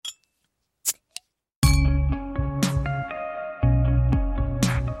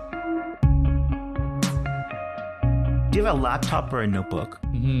you have a laptop or a notebook?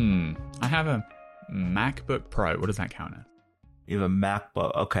 I have a MacBook Pro. What does that count as? You have a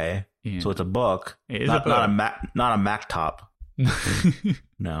MacBook. Okay. Yeah. So it's a book. It is not, a book. Not a Mac top.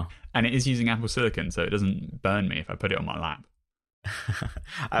 No. And it is using Apple Silicon, so it doesn't burn me if I put it on my lap.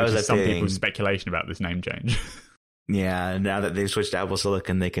 I was some people's speculation about this name change. Yeah, now that they've switched to Apple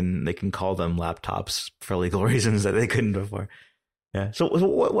Silicon, they can call them laptops for legal reasons that they couldn't before. Yeah. So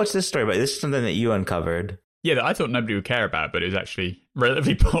what's this story about? This is something that you uncovered. Yeah, that I thought nobody would care about, but it was actually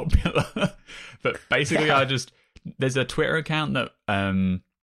relatively popular. But basically, there's a Twitter account that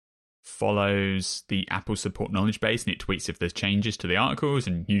follows the Apple support knowledge base, and it tweets if there's changes to the articles,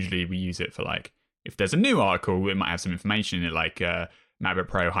 and usually we use it for like, if there's a new article, it might have some information in it, like MacBook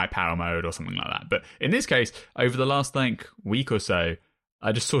Pro high power mode or something like that. But in this case, over the last week or so,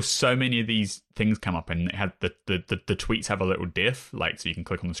 I just saw so many of these things come up, and it had the tweets have a little diff, like, so you can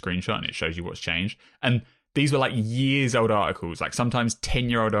click on the screenshot and it shows you what's changed. And these were like years old articles, like sometimes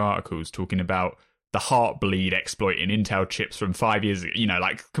 10-year-old articles talking about the Heartbleed exploit in Intel chips from 5 years ago,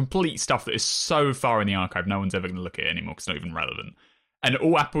 like complete stuff that is so far in the archive, no one's ever going to look at it anymore because it's not even relevant. And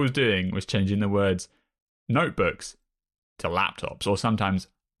all Apple was doing was changing the words notebooks to laptops, or sometimes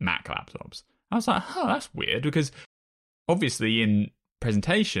Mac laptops. I was like, that's weird, because obviously in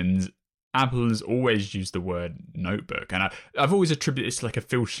presentations, Apple has always used the word notebook. And I've always attributed it to like a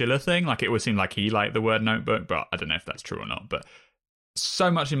Phil Schiller thing. Like, it always seemed like he liked the word notebook, but I don't know if that's true or not. But so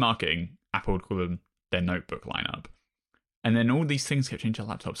much in marketing, Apple would call them their notebook lineup. And then all these things kept changing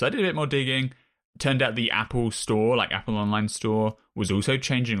to laptops. So I did a bit more digging. Turned out the Apple Store, like Apple Online Store, was also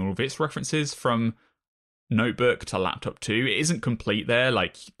changing all of its references from notebook to laptop too. It isn't complete there.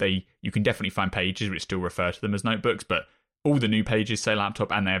 Like, you can definitely find pages which still refer to them as notebooks, but all the new pages say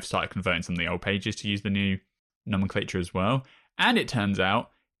laptop, and they have started converting some of the old pages to use the new nomenclature as well. And it turns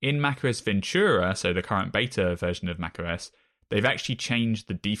out in macOS Ventura, so the current beta version of macOS, they've actually changed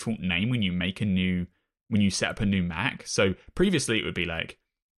the default name when you set up a new Mac. So previously it would be like,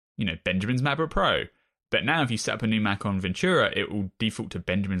 Benjamin's MacBook Pro. But now if you set up a new Mac on Ventura, it will default to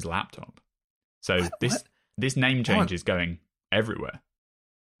Benjamin's laptop. So this name change is going everywhere.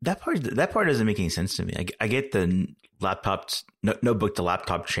 That part doesn't make any sense to me. I get the notebook to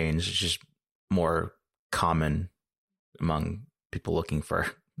laptop change. It's just more common among people looking for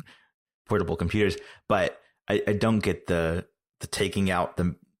portable computers. But I don't get the taking out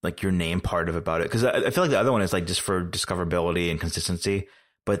the your name part of about it, because I feel like the other one is like just for discoverability and consistency.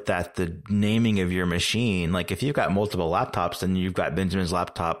 But that the naming of your machine, like if you've got multiple laptops, then you've got Benjamin's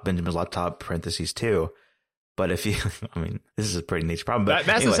laptop parentheses 2. But if you, this is a pretty niche problem. But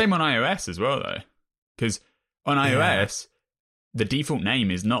that's anyway. The same on iOS as well, though. Because on iOS, the default name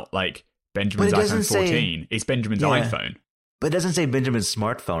is not like Benjamin's iPhone 14. It's Benjamin's iPhone. But it doesn't say Benjamin's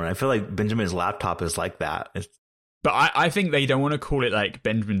smartphone. I feel like Benjamin's laptop is like that. But I think they don't want to call it like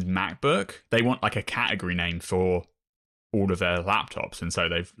Benjamin's MacBook. They want like a category name for all of their laptops, and so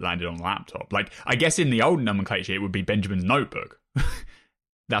they've landed on laptop. Like, I guess in the old nomenclature, it would be Benjamin's notebook.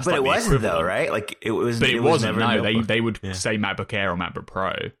 But it wasn't though, right? Like it was. But it wasn't. Never no, they would say MacBook Air or MacBook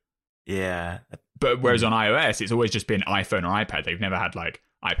Pro. Yeah. But whereas on iOS, it's always just been iPhone or iPad. They've never had like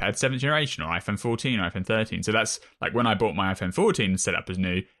iPad 7th generation or iPhone 14 or iPhone 13. So that's like when I bought my iPhone 14 set up as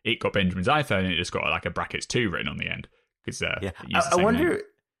new, it got Benjamin's iPhone and it just got like a brackets 2 written on the end. I wonder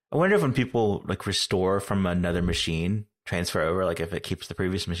if when people like restore from another machine, transfer over, like if it keeps the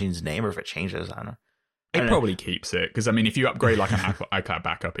previous machine's name or if it changes. I don't know. It probably keeps it, because if you upgrade like an iCloud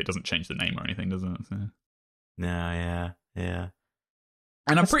backup, it doesn't change the name or anything, does it? So. No, yeah.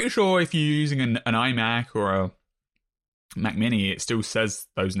 And I'm pretty sure if you're using an iMac or a Mac Mini, it still says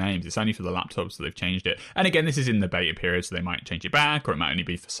those names. It's only for the laptops that they've changed it. And again, this is in the beta period, so they might change it back, or it might only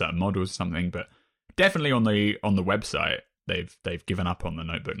be for certain models or something. But definitely on the website, they've given up on the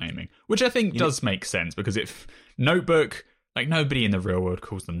notebook naming, which I think does make sense, because if notebook. Like, nobody in the real world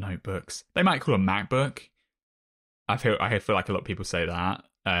calls them notebooks. They might call them MacBook. I feel like a lot of people say that.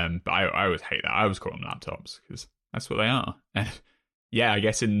 But I always hate that. I always call them laptops, because that's what they are. And yeah, I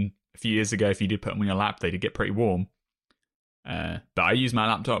guess a few years ago, if you did put them on your lap, they did get pretty warm. But I use my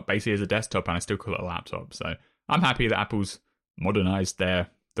laptop basically as a desktop, and I still call it a laptop. So I'm happy that Apple's modernized the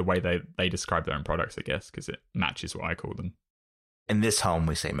way they describe their own products, I guess, because it matches what I call them. In this home,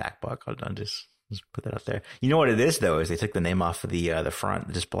 we say MacBook. I'll just put that out there. You know what it is, though, is they took the name off of the front,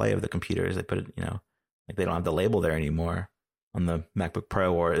 the display of the computers. They put it, like they don't have the label there anymore on the MacBook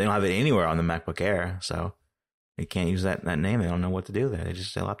Pro, or they don't have it anywhere on the MacBook Air. So you can't use that name. They don't know what to do there. They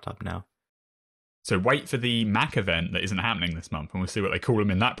just say laptop now. So wait for the Mac event that isn't happening this month, and we'll see what they call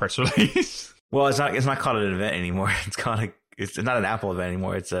them in that press release. Well, it's not called an event anymore. It's not an Apple event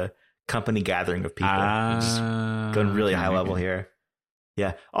anymore. It's a company gathering of people. Just going really high level here.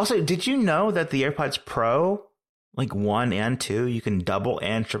 Yeah. Also, did you know that the AirPods Pro, like 1 and 2, you can double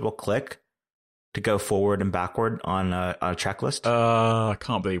and triple click to go forward and backward on a track list? I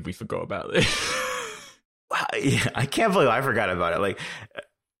can't believe we forgot about this. Yeah, I can't believe I forgot about it. Like,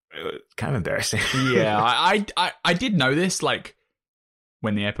 it's kind of embarrassing. Yeah, I did know this, like,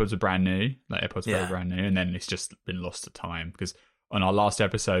 when the AirPods were brand new, like AirPods Pro were brand new, and then it's just been lost to time. Because on our last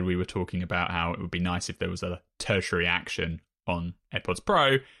episode, we were talking about how it would be nice if there was a tertiary action on AirPods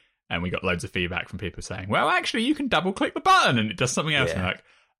Pro, and we got loads of feedback from people saying, well, actually, you can double click the button and it does something else. Yeah. And like,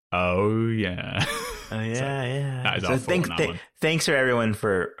 oh, yeah. Oh, yeah, So, yeah. that is So our fault on that one. thanks for everyone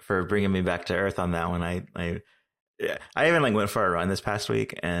for bringing me back to earth on that one. I even like went for a run this past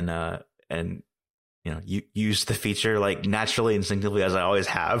week and you know, used the feature like naturally, instinctively as I always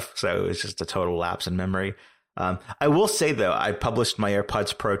have. So it's just a total lapse in memory. I will say though, I published my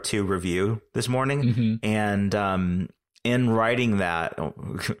AirPods Pro 2 review this morning, and in writing that,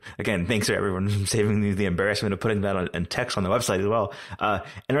 again, thanks to everyone for saving me the embarrassment of putting that in text on the website as well. And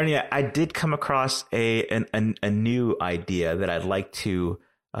writing that, I did come across a new idea that I'd like to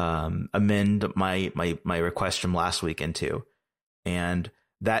amend my request from last week into, and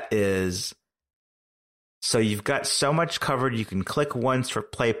that is, so you've got so much covered. You can click once for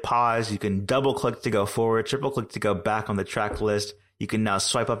play pause. You can double click to go forward, triple click to go back on the track list. You can now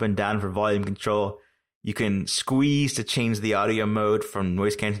swipe up and down for volume control. You can squeeze to change the audio mode from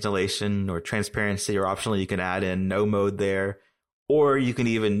noise cancellation or transparency, or optionally you can add in no mode there. Or you can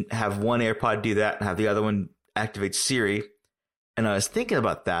even have one AirPod do that and have the other one activate Siri. And I was thinking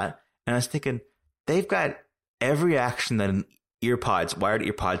about that, and I was thinking they've got every action that an wired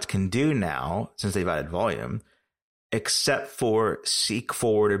earpods can do now since they've added volume, except for seek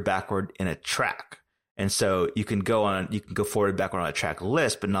forward or backward in a track. And so you can go forward and backward on a track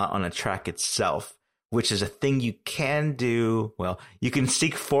list, but not on a track itself, which is a thing you can do. Well, you can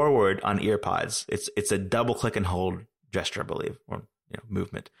seek forward on earpods. It's a double click and hold gesture, I believe, or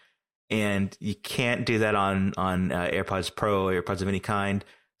movement. And you can't do that on AirPods Pro or AirPods of any kind.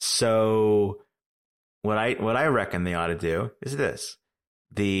 So what I reckon they ought to do is this.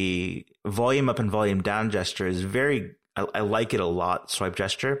 The volume up and volume down gesture is I like it a lot, swipe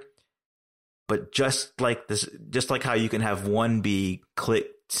gesture. But just like how you can have one be click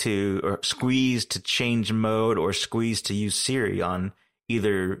to or squeeze to change mode or squeeze to use Siri on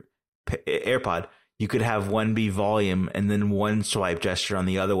either AirPod, you could have one be volume and then one swipe gesture on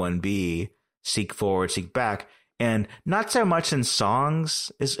the other one be seek forward, seek back. And not so much in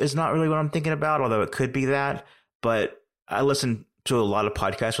songs is not really what I'm thinking about, although it could be that. But I listen to a lot of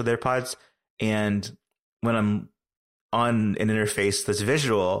podcasts with AirPods, and when I'm on an interface that's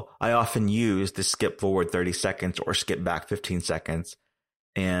visual, I often use the skip forward 30 seconds or skip back 15 seconds.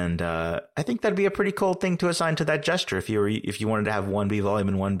 And I think that'd be a pretty cool thing to assign to that gesture if you wanted to have one be volume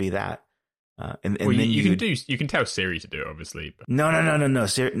and one be that. And well, then you can tell Siri to do it, obviously. But. No.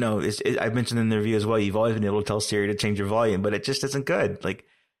 Siri, no, I mentioned in the review as well. You've always been able to tell Siri to change your volume, but it just isn't good. Like,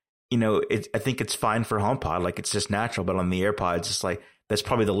 I think it's fine for HomePod. Like, it's just natural. But on the AirPods, it's like that's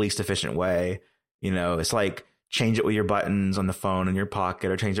probably the least efficient way. It's like change it with your buttons on the phone in your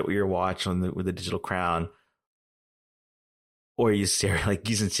pocket, or change it with your watch with the digital crown, or use Siri. Like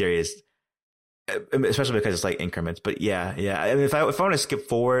using Siri is, especially because it's like increments. But yeah. I mean, if I want to skip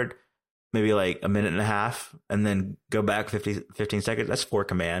forward, maybe like a minute and a half and then go back 15 seconds. That's 4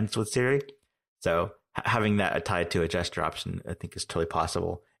 commands with Siri. So having that tied to a gesture option, I think is totally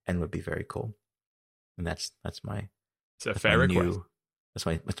possible and would be very cool. And that's my, it's a fair request.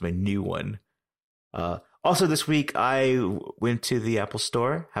 That's my new one. Also this week I went to the Apple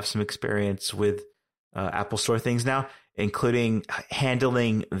Store, have some experience with Apple Store things now, including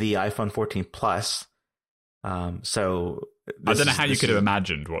handling the iPhone 14 Plus. So I don't know how you could have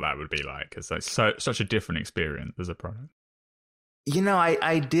imagined what that would be like, because it's such a different experience as a product.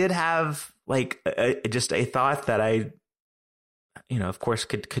 I did have like just a thought that I, of course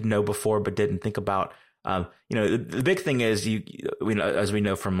could know before, but didn't think about. The big thing is as we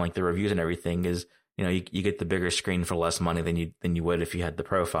know from like the reviews and everything is, you get the bigger screen for less money than you would if you had the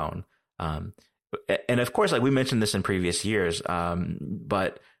Pro phone. And of course, like we mentioned this in previous years,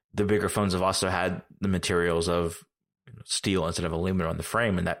 but the bigger phones have also had the materials of steel instead of aluminum on the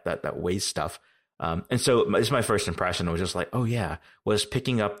frame, and that weighs stuff. And so it's my first impression. It was just like, oh yeah, was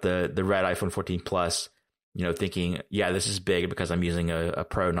picking up the red iPhone 14 Plus, thinking, yeah, this is big because I'm using a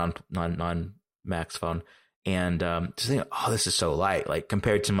Pro non Max phone, and just thinking, oh, this is so light. Like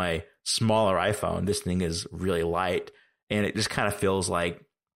compared to my smaller iPhone, this thing is really light, and it just kind of feels like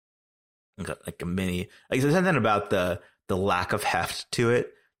a mini. Like there's something about the lack of heft to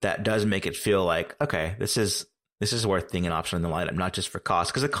it that does make it feel like, okay, this is worth being an option in the lineup, not just for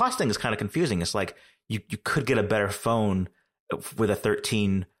cost. Because the cost thing is kind of confusing. It's like you could get a better phone with a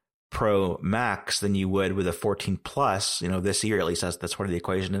 13 Pro Max than you would with a 14 Plus. This year at least that's part of the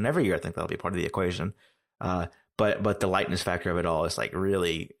equation, and every year I think that'll be part of the equation. But the lightness factor of it all is like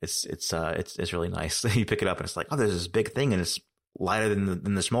really it's really nice. You pick it up and it's like, oh, there's this big thing and it's lighter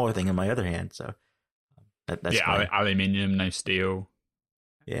than the smaller thing in my other hand. So that's aluminium, no steel.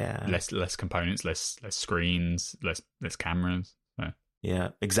 Yeah, less components, less screens, less cameras. So. Yeah,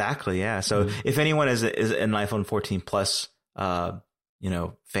 exactly. Yeah. So if anyone is an iPhone 14 Plus, fan,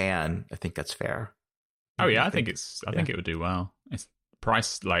 I think that's fair. Oh yeah, I think it would do well. It's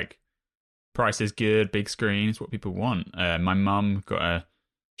price is good, big screen is what people want. My mum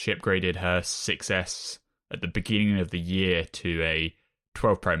she upgraded her 6S at the beginning of the year to a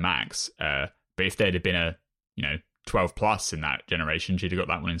 12 Pro Max. But if there'd have been a 12 Plus in that generation, she'd have got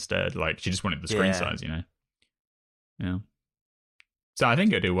that one instead. Like she just wanted the screen size, Yeah. So I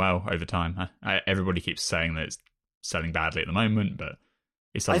think it'll do well over time. Everybody keeps saying that it's selling badly at the moment, but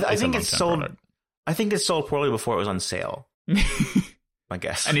I think it's sold. Product. I think it's sold poorly before it was on sale. I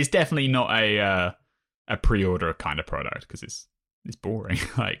guess, and it's definitely not a pre-order kind of product because it's boring.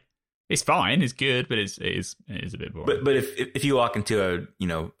 Like it's fine, it's good, but it is a bit boring. But if you walk into a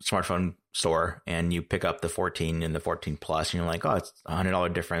smartphone store and you pick up the 14 and the 14 Plus, and you're like, oh, it's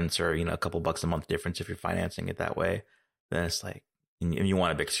 $100 difference, or a couple bucks a month difference if you're financing it that way, then it's like, and you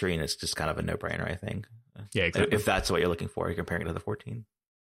want a big screen, it's just kind of a no-brainer, I think. Yeah, exactly. If that's what you're looking for, you're comparing it to the 14.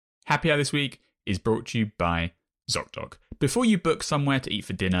 Happy Hour this week is brought to you by ZocDoc. Before you book somewhere to eat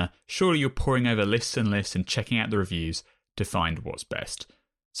for dinner, surely you're poring over lists and lists and checking out the reviews to find what's best.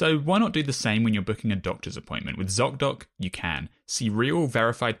 So why not do the same when you're booking a doctor's appointment? With ZocDoc, you can. See real,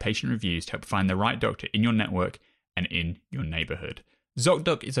 verified patient reviews to help find the right doctor in your network and in your neighborhood.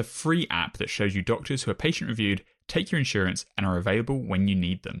 ZocDoc is a free app that shows you doctors who are patient-reviewed, take your insurance, and are available when you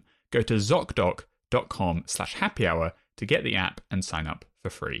need them. Go to ZocDoc.com/happyhour to get the app and sign up for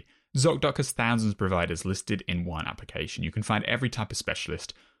free. ZocDoc has thousands of providers listed in one application. You can find every type of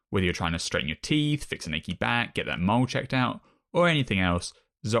specialist, whether you're trying to straighten your teeth, fix an achy back, get that mole checked out, or anything else.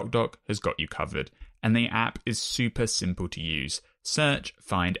 ZocDoc has got you covered, and the app is super simple to use. Search,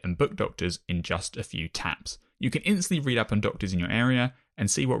 find, and book doctors in just a few taps. You can instantly read up on doctors in your area and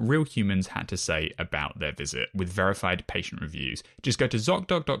see what real humans had to say about their visit with verified patient reviews. Just go to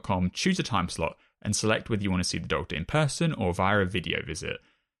ZocDoc.com, choose a time slot, and select whether you want to see the doctor in person or via a video visit.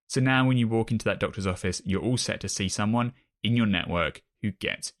 So now when you walk into that doctor's office, you're all set to see someone in your network who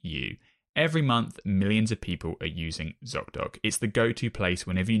gets you. Every month, millions of people are using ZocDoc. It's the go-to place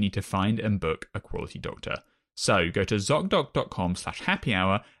whenever you need to find and book a quality doctor. So go to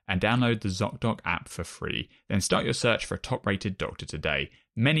ZocDoc.com/happyhour and download the ZocDoc app for free. Then start your search for a top-rated doctor today.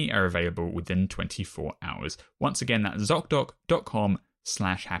 Many are available within 24 hours. Once again, that's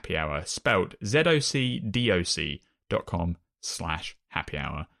ZocDoc.com/happyhour, spelled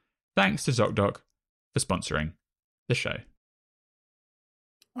ZocDoc.com/happyhour. Thanks to ZocDoc for sponsoring the show.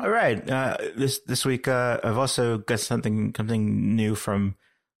 All right. This week, I've also got something new from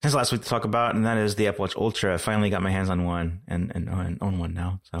since last week to talk about, and that is the Apple Watch Ultra. I finally got my hands on one and own one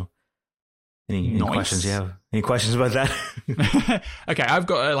now. So, any questions you have? Any questions about that? Okay, I've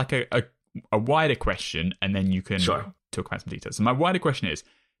got a wider question, and then you can talk about some details. So my wider question is,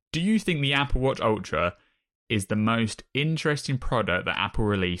 do you think the Apple Watch Ultra is the most interesting product that Apple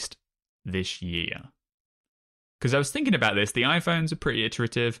released this year? Because I was thinking about this. The iPhones are pretty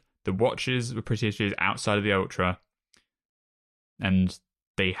iterative. The watches were pretty iterative outside of the Ultra. And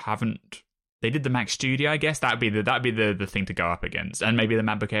they did the Mac Studio, I guess. That'd be the thing to go up against. And maybe the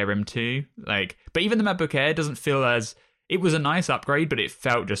MacBook Air M2. But even the MacBook Air doesn't feel as... It was a nice upgrade, but it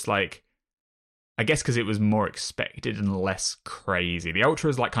felt just like... I guess because it was more expected and less crazy. The Ultra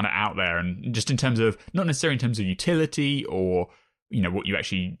is kind of out there, and just in terms of... Not necessarily in terms of utility or... what you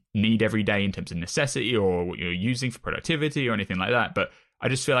actually need every day in terms of necessity or what you're using for productivity or anything like that. But I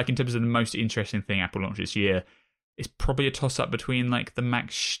just feel like in terms of the most interesting thing Apple launched this year, it's probably a toss-up between the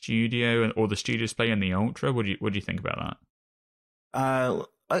Mac Studio or the Studio Display and the Ultra. What do you think about that?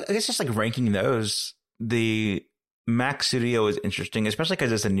 I guess just ranking those, the Mac Studio is interesting, especially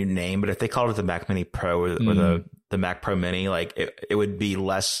because it's a new name. But if they called it the Mac Mini Pro or the Mac Pro Mini, it would be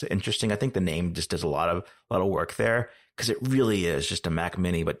less interesting. I think the name just does a lot of work there. Because it really is just a Mac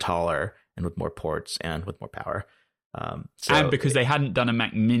Mini, but taller and with more ports and with more power. And because they hadn't done a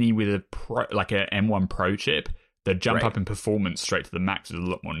Mac Mini with a M1 Pro chip, the jump up in performance straight to the Max is a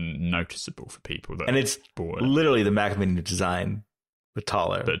lot more noticeable for people. And it's literally the Mac Mini design but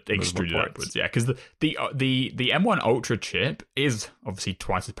taller, but extruded upwards. Yeah, because the M1 Ultra chip is obviously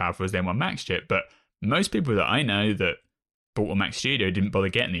twice as powerful as the M1 Max chip, but most people that I know that bought a Mac Studio didn't bother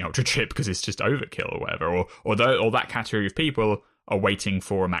getting the Ultra chip because it's just overkill or whatever, or that category of people are waiting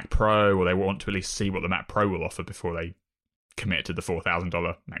for a Mac Pro, or they want to at least see what the Mac Pro will offer before they commit to the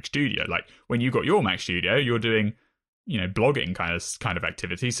 $4,000 Mac Studio. Like when you got your Mac Studio, you're doing, blogging kind of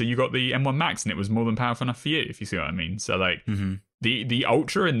activity, so you got the M1 Max and it was more than powerful enough for you, if you see what I mean. So like the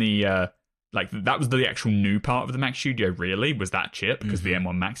Ultra and the that was the actual new part of the Mac Studio, really, was that chip, because the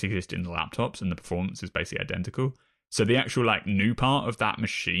M1 Max existed in the laptops and the performance is basically identical. So the actual new part of that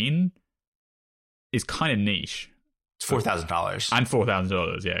machine is kind of niche. It's $4,000 and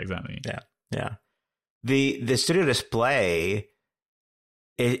 $4,000. Yeah, exactly. Yeah. The Studio Display,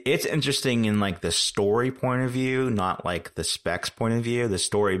 it's interesting in the story point of view, not like the specs point of view. The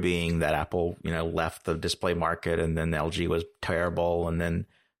story being that Apple, left the display market, and then LG was terrible, and then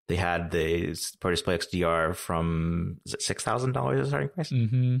they had the Pro Display XDR from, is it $6,000 the starting price?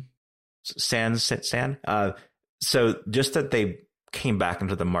 Mm-hmm. Stan. So just that they came back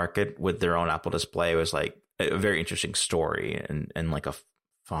into the market with their own Apple Display was a very interesting story, and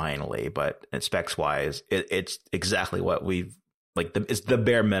finally, but specs wise, it's exactly what we've it's the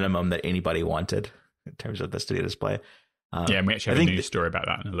bare minimum that anybody wanted in terms of the Studio Display. And we actually have a news story about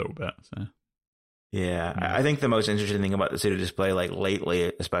that in a little bit. So. Yeah, I think the most interesting thing about the Studio Display,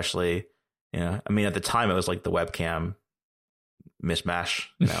 lately, especially, at the time it was the webcam mismatch,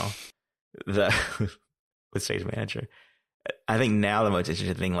 with Stage Manager. I think now the most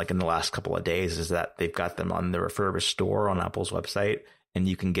interesting thing, in the last couple of days, is that they've got them on the refurbished store on Apple's website, and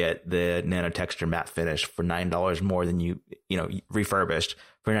you can get the Nano Texture matte finish for $9 more than you refurbished,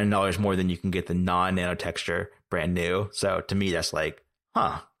 for $9 more than you can get the non-Nano Texture brand new. So to me, that's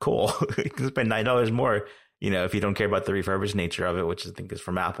cool. You can spend $9 more, if you don't care about the refurbished nature of it, which I think is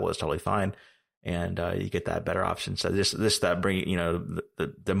from Apple is totally fine. And you get that better option. So that bring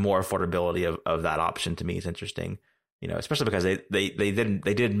the more affordability of that option to me is interesting. Especially because they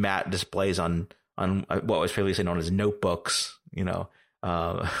did matte displays on what was previously known as notebooks.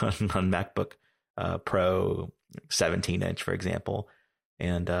 On MacBook Pro 17-inch, for example,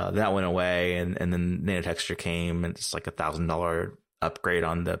 and that went away, and then Nano Texture came, and it's $1,000 upgrade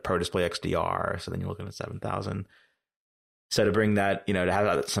on the Pro Display XDR. So then you're looking at $7,000. So to bring that, to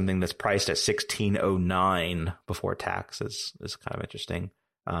have something that's priced at $1,609 before tax is kind of interesting.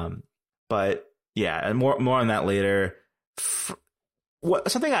 But yeah, and more on that later.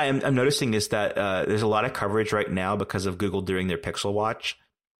 Something I'm noticing is that there's a lot of coverage right now because of Google doing their Pixel Watch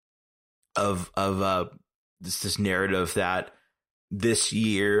of this narrative that this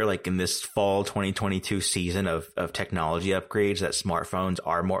year, in this fall 2022 season of technology upgrades, that smartwatches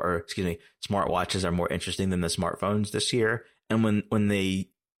are more interesting than the smartphones this year. And when they,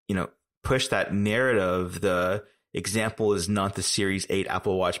 push that narrative, the example is not the Series 8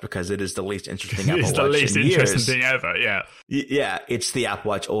 Apple Watch, because it is the least interesting Apple Watch it's the least interesting years. thing ever, yeah. Yeah, it's the Apple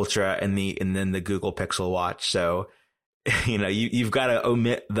Watch Ultra and then the Google Pixel Watch. So, you've got to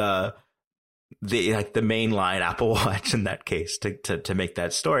omit the mainline Apple Watch in that case to make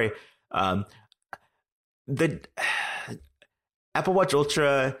that story. The Apple Watch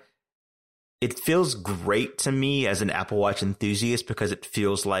Ultra, it feels great to me as an Apple Watch enthusiast, because it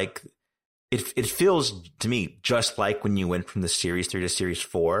feels it feels to me just like when you went from the Series 3 to Series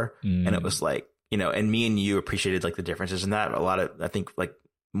 4, and it was and me and you appreciated the differences in that. A lot of, I think,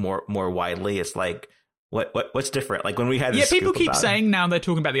 more widely, it's what's different? When we had this people keep saying now they're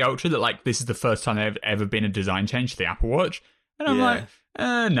talking about the Ultra that this is the first time there's ever been a design change to the Apple Watch, and I'm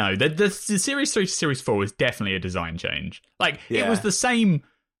no, the Series 3 to Series 4 was definitely a design change. It was the same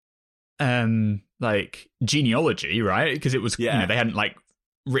genealogy, right? Because it was they hadn't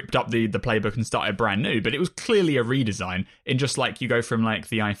ripped up the playbook and started brand new, but it was clearly a redesign in just you go from the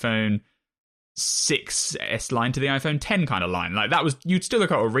iPhone 6S line to the iPhone 10 kind of line. That was, you'd still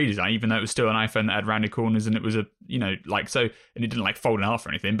look at a redesign, even though it was still an iPhone that had rounded corners, and it was and it didn't fold in half or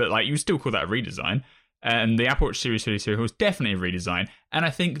anything, but you would still call that a redesign. And the Apple Watch Series 3 Series was definitely a redesign. And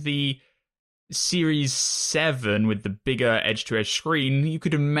I think the Series 7 with the bigger edge-to-edge screen, you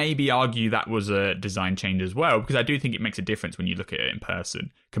could maybe argue that was a design change as well, because I do think it makes a difference when you look at it in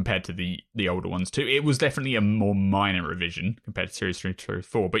person compared to the older ones too. It was definitely a more minor revision compared to Series 3 to Series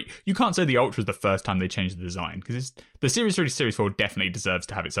 4, but you can't say the Ultra is the first time they changed the design, because the Series 3 to Series 4 definitely deserves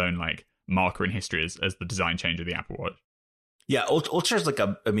to have its own marker in history as the design change of the Apple Watch. Yeah, Ultra is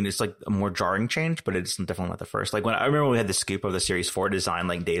it's a more jarring change, but it's definitely not the first. When I remember we had the scoop of the Series 4 design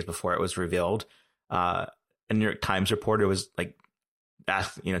days before it was revealed, a New York Times reporter was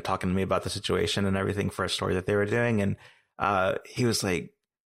talking to me about the situation and everything for a story that they were doing, and he was like,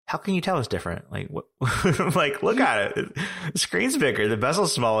 how can you tell it's different? Like, what? Like, look at it. The screen's bigger. The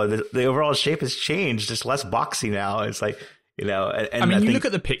bezel's smaller. The overall shape has changed. It's less boxy now. It's like, you know. And I mean, you look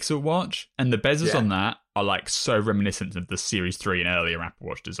at the Pixel Watch, and the bezels on that are like so reminiscent of the Series 3 and earlier Apple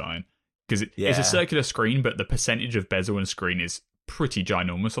Watch design. Because it's a circular screen, but the percentage of bezel and screen is pretty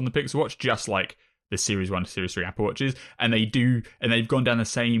ginormous on the Pixel Watch, just like the Series 1 to Series 3 Apple Watches. And they've gone down the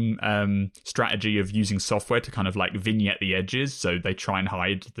same strategy of using software to kind of like vignette the edges, so they try and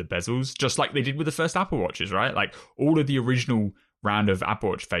hide the bezels, just like they did with the first Apple Watches, right? Like all of the original round of Apple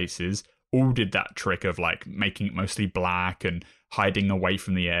Watch faces all did that trick of like making it mostly black and hiding away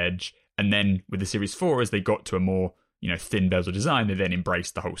from the edge. And then with the Series 4, as they got to a more, you know, thin bezel design, they then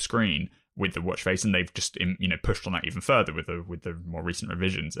embraced the whole screen with the watch face, and they've just, you know, pushed on that even further with the more recent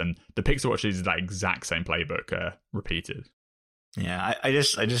revisions. And the Pixel Watch is that exact same playbook repeated. Yeah, I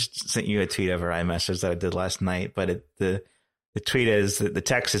just sent you a tweet over iMessage that I did last night, but the tweet is that the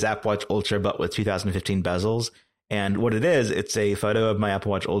text is Apple Watch Ultra, but with 2015 bezels. And what it is, it's a photo of my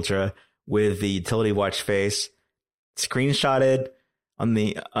Apple Watch Ultra with the utility watch face screenshotted on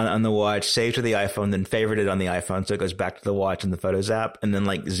the watch, saved to the iPhone, then favorited on the iPhone, so it goes back to the watch in the Photos app, and then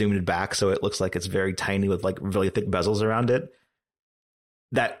like zoomed back so it looks like it's very tiny with like really thick bezels around it.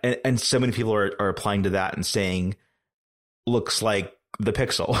 That and so many people are applying to that and saying looks like the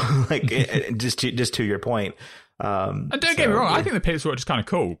Pixel, like just to your point. And don't get me wrong, I think the Pixel Watch is kind of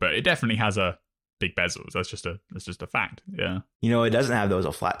cool, but it definitely has a big bezels. That's just a fact. Yeah. You know, it doesn't have those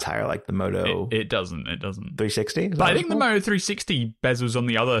a flat tire like the Moto. It doesn't. 360. But I think the Moto 360 bezels on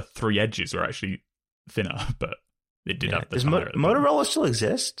the other three edges were actually thinner, but it did have the Does tire. Motorola still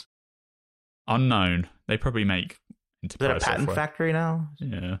exist? Unknown. They probably make enterprise Is it a patent software. Factory now?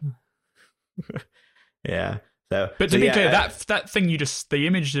 Yeah. Yeah. So, but to be clear, that thing the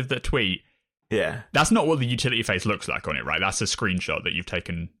image of the tweet, yeah, that's not what the utility face looks like on it, right? That's a screenshot that you've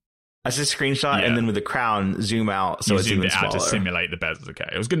taken. That's a screenshot, and then with the crown, zoom out, so it's even smaller. Out to simulate the bezels. Okay,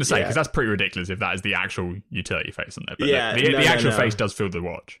 I was going to say, because that's pretty ridiculous if that is the actual utility face on there. But the actual face does fill the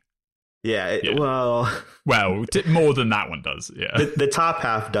watch. Yeah, well, more than that one does. Yeah, the top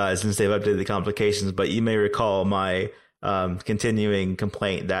half does, since they've updated the complications. But you may recall my continuing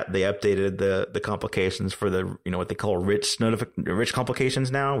complaint that they updated the complications for the, you know, what they call rich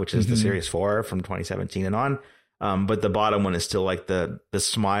complications now, which is the Series 4 from 2017 and on. But the bottom one is still like the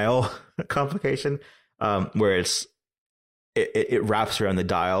smile complication, where it wraps around the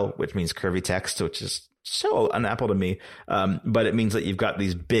dial, which means curvy text, which is so un-Apple to me. But it means that you've got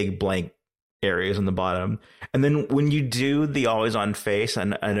these big blank areas on the bottom. And then when you do the always on face,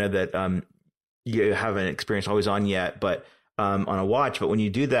 and I know that you haven't experienced always on yet, but on a watch, but when you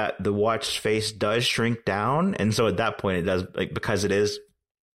do that, the watch face does shrink down. And so at that point it does, like, because it is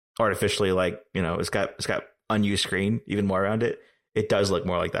artificially, like, you know, it's got unused screen even more around it. It does look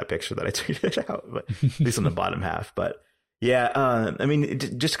more like that picture that I tweeted out, but at least on the bottom half. But yeah, I mean,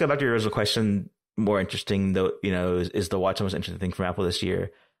 just to go back to your original question, more interesting though, you know, is the watch the most interesting thing from Apple this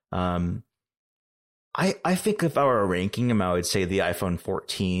year? I think if I were ranking them, I would say the iPhone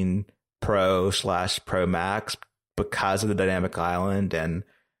 14 Pro/Pro Max, because of the dynamic island and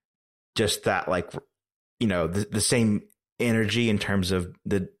just that, like, you know, the same energy in terms of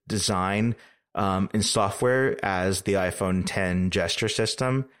the design in software as the iPhone 10 gesture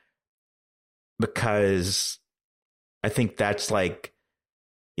system, because I think that's like,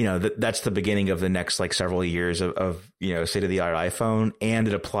 you know, that's the beginning of the next like several years of you know, state of the art iPhone, and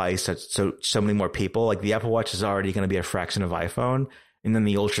it applies to so many more people. Like the Apple Watch is already going to be a fraction of iPhone, and then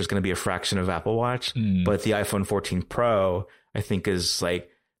the Ultra is going to be a fraction of Apple Watch. But the iPhone 14 Pro, I think, is like,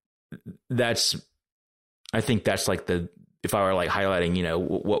 that's like if I were like highlighting, you know,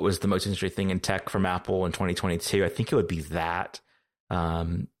 what was the most interesting thing in tech from Apple in 2022, I think it would be that.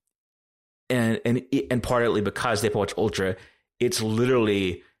 And partly because the Apple Watch Ultra, it's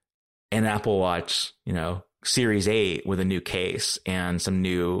literally an Apple Watch, you know, Series 8 with a new case and some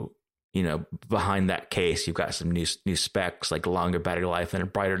new, you know, behind that case, you've got some new specs, like longer battery life and a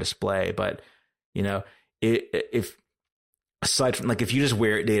brighter display. But, you know, if aside from, like, if you just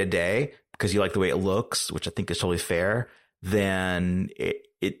wear it day to day because you like the way it looks, which I think is totally fair, then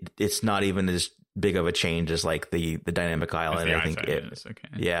it's not even as big of a change as like the dynamic island. I think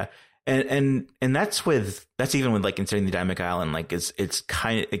yeah. And that's even with like considering the dynamic island, like it's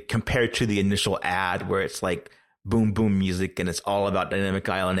kind of compared to the initial ad where it's like boom, boom music, and it's all about dynamic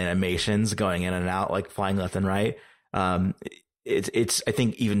island animations going in and out, like flying left and right. It's, I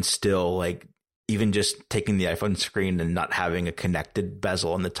think even still, like, even just taking the iPhone screen and not having a connected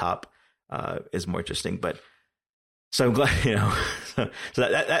bezel on the top, is more interesting. But so I'm glad, you know, so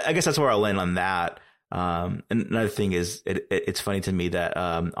that, I guess that's where I'll land on that. And another thing is, it's funny to me that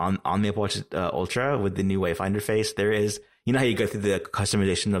on the Apple Watch Ultra with the new Wayfinder face, there is, you know how you go through the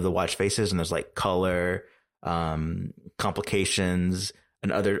customization of the watch faces and there's like color, complications,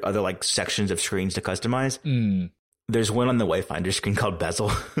 and other like sections of screens to customize. There's one on the Wayfinder screen called bezel.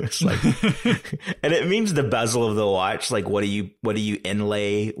 It's like, and it means the bezel of the watch. Like, what do you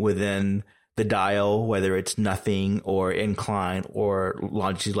inlay within the dial, whether it's nothing or incline or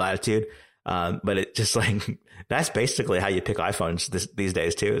longitude, latitude. But it just like, that's basically how you pick iPhones these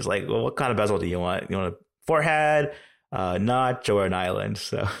days too. It's like, well, what kind of bezel do you want? You want a forehead, notch, or an island?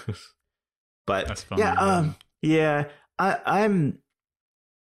 So, but that's fun, I'm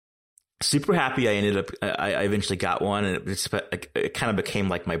super happy I ended up, I eventually got one, and it kind of became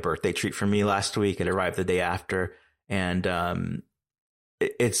like my birthday treat for me last week. It arrived the day after, and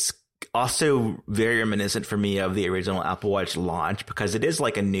it's also very reminiscent for me of the original Apple Watch launch, because it is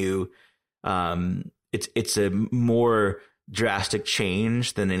like a new, it's a more drastic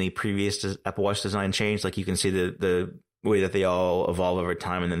change than any previous Apple Watch design change. Like, you can see the way that they all evolve over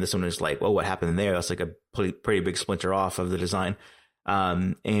time, and then this one is like, well, what happened there? That's like a pretty big splinter off of the design.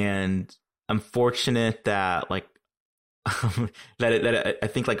 And I'm fortunate that like that I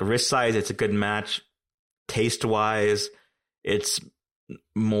think like wrist size, it's a good match. Taste wise, it's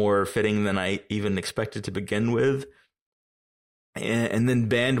more fitting than I even expected to begin with. And then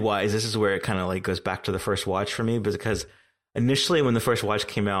band wise, this is where it kind of like goes back to the first watch for me, because initially when the first watch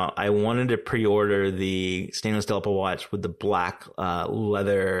came out, I wanted to pre-order the stainless steel Apple Watch with the black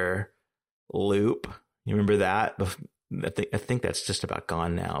leather loop. You remember that? I think that's just about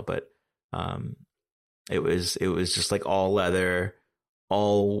gone now, but it was just like all leather,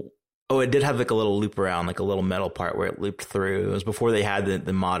 it did have like a little loop around, like a little metal part where it looped through. It was before they had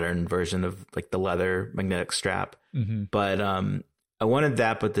the modern version of like the leather magnetic strap. Mm-hmm. But I wanted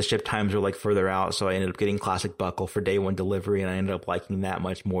that, but the ship times were like further out, so I ended up getting classic buckle for day one delivery, and I ended up liking that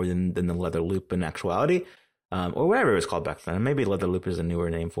much more than the leather loop in actuality, or whatever it was called back then. Maybe leather loop is a newer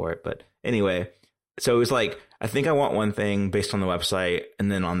name for it, but anyway. So it was like, I think I want one thing based on the website,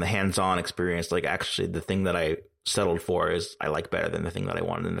 and then on the hands-on experience, like actually the thing that I settled for is I like better than the thing that I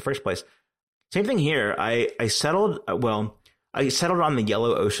wanted in the first place. Same thing here. I settled on the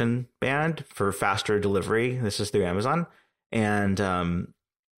Yellow Ocean band for faster delivery. This is through Amazon, and I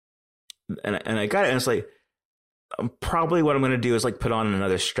got it, and it's like, probably what I'm going to do is like put on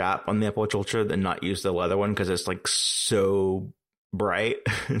another strap on the Apple Watch Ultra and not use the leather one, because it's like so bright,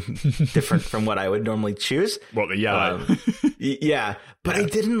 different from what I would normally choose. What, the yellow? Yeah, but I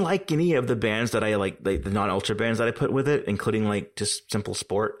didn't like any of the bands that I like the non-ultra bands that I put with it, including like just simple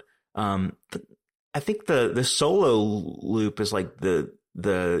sport. I think the solo loop is like the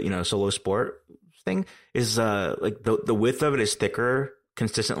solo sport thing is like the width of it is thicker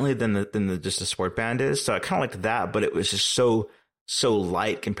consistently than the just a sport band is. So I kind of liked that, but it was just so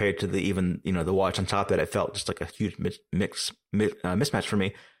light compared to the watch on top that it felt just like a huge mismatch for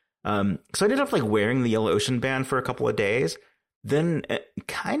me. So I ended up like wearing the Yellow Ocean band for a couple of days. Then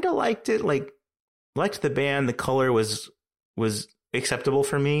kind of liked it, liked the band. The color was acceptable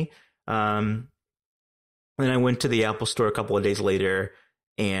for me. Then I went to the Apple Store a couple of days later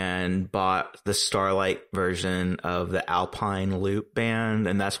and bought the Starlight version of the Alpine Loop band,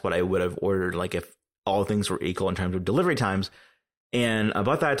 and that's what I would have ordered, like if all things were equal in terms of delivery times. And I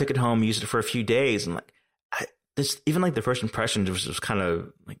bought that, I took it home, used it for a few days, and like even like the first impression was kind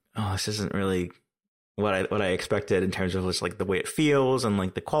of like, oh, this isn't really what I expected in terms of just like the way it feels and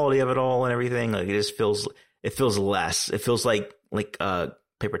like the quality of it all and everything. Like it feels less. It feels like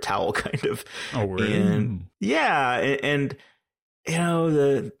paper towel kind of. Oh, really? And yeah, and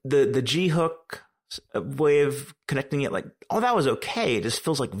the G hook way of connecting it, like all that was okay. It just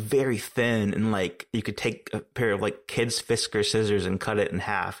feels like very thin, and like you could take a pair of like kids' Fisker scissors and cut it in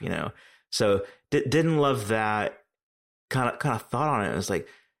half, So didn't love that. Kind of thought on it. It was like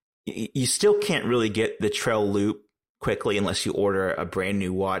you still can't really get the trail loop quickly unless you order a brand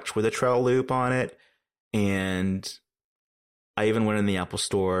new watch with a trail loop on it. And I even went in the Apple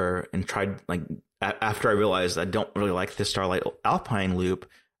Store and tried, like, after I realized I don't really like the Starlight Alpine Loop,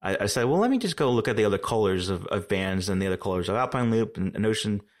 I said, well, let me just go look at the other colors of bands and the other colors of Alpine Loop and an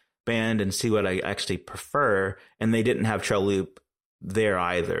Ocean band and see what I actually prefer. And they didn't have trail loop there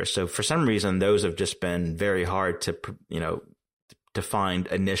either. So for some reason, those have just been very hard to find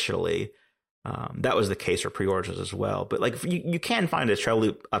initially. That was the case for pre-orders as well. But like you can find a trail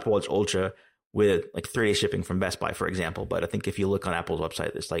loop Apple Watch Ultra with like 3-day shipping from Best Buy, for example. But I think if you look on Apple's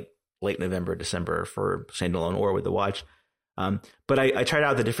website, it's like late November, December for standalone or with the watch. But I tried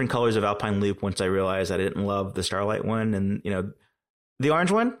out the different colors of Alpine Loop once I realized I didn't love the Starlight one. And, the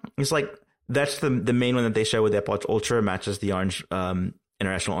orange one is like that's the main one that they show with the Apple Watch Ultra. Matches the orange,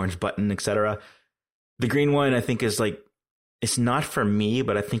 international orange button, etc. The green one, I think, is like, it's not for me,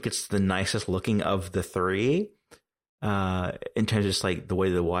 but I think it's the nicest looking of the three, in terms of just like the way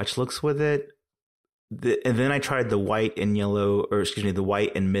the watch looks with it. And then I tried the white and yellow, or excuse me, the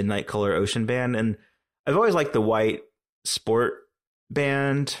white and midnight color Ocean Band. And I've always liked the white sport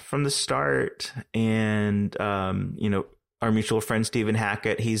band from the start. And, our mutual friend, Stephen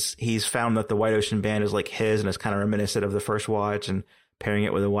Hackett, he's found that the white Ocean Band is like his, and it's kind of reminiscent of the first watch, and pairing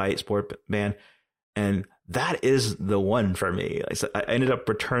it with a white sport band. And that is the one for me. I ended up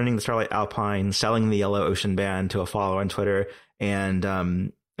returning the Starlight Alpine, selling the yellow Ocean Band to a follower on Twitter, and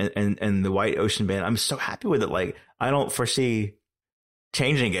the white Ocean Band. I'm so happy with it. Like, I don't foresee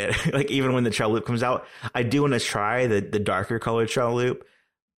changing it. Like, even when the Trail Loop comes out, I do want to try the darker colored Trail Loop,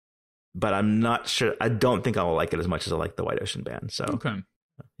 but I'm not sure. I don't think I will like it as much as I like the white Ocean Band. So, okay.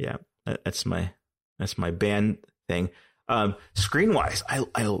 Yeah, that's my band thing. Screen wise,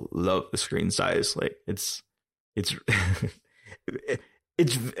 I love the screen size. Like, it's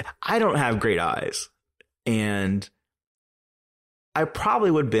I don't have great eyes, and I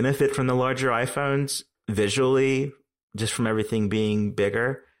probably would benefit from the larger iPhones visually, just from everything being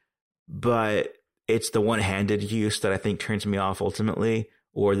bigger. But it's the one-handed use that I think turns me off ultimately,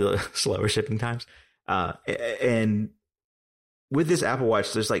 or the slower shipping times. And with this Apple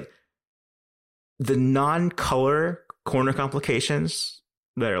Watch, there's like the non-color corner complications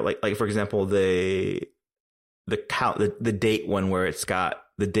that are like for example, the date one, where it's got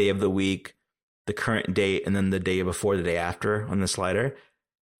the day of the week, the current date, and then the day before, the day after on the slider.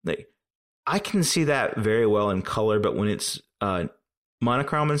 Like, I can see that very well in color, but when it's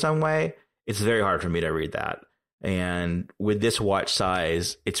monochrome in some way, it's very hard for me to read that. And with this watch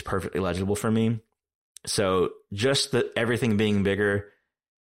size, it's perfectly legible for me. So just everything being bigger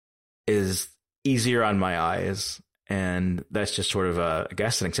is easier on my eyes. And that's just sort of I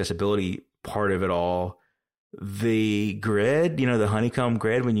guess, an accessibility part of it all. The grid, the honeycomb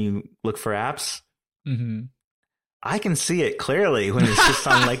grid, when you look for apps, mm-hmm. I can see it clearly when it's just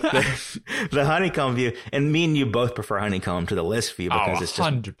on like the honeycomb view. And me and you both prefer honeycomb to the list view, because it's just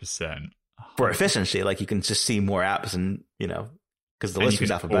 100%. For efficiency. Like, you can just see more apps, and because the list view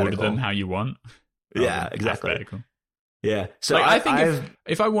is alphabetical. Order them how you want. Yeah, exactly. Yeah. So like, I think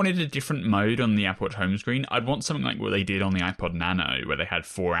if I wanted a different mode on the Apple Watch home screen, I'd want something like what they did on the iPod Nano, where they had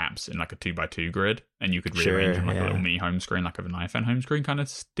 4 apps in like a 2x2 grid, and you could rearrange them like a little mini home screen, like of an iPhone home screen kind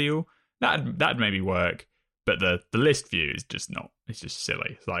of deal. That'd maybe work. But the list view is just not. It's just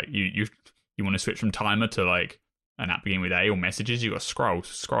silly. It's like you want to switch from timer to like an app beginning with A or messages. You got to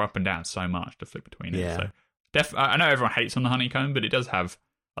scroll up and down so much to flip between it. So I know everyone hates on the honeycomb, but it does have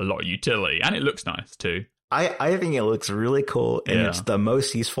a lot of utility, and it looks nice too. I think it looks really cool, and it's the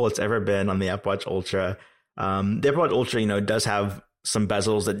most useful it's ever been on the Apple Watch Ultra. The Apple Watch Ultra, does have some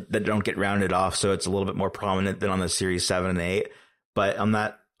bezels that don't get rounded off, so it's a little bit more prominent than on the Series 7 and 8. But on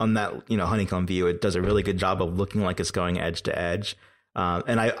that honeycomb view, it does a really good job of looking like it's going edge to edge.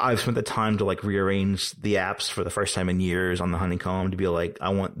 And I've spent the time to like rearrange the apps for the first time in years on the honeycomb to be like, I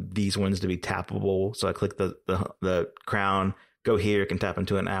want these ones to be tappable. So I click the crown, go here, can tap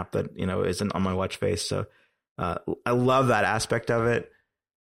into an app that isn't on my watch face. So I love that aspect of it.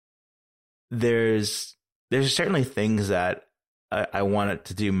 There's certainly things that I want it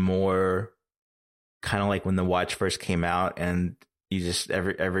to do more, kind of like when the watch first came out, and you just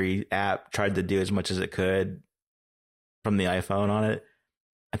every app tried to do as much as it could from the iPhone on it.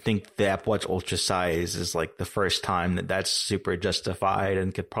 I think the Apple Watch Ultra size is like the first time that's super justified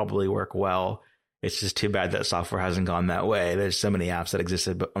and could probably work well. It's just too bad that software hasn't gone that way. There's so many apps that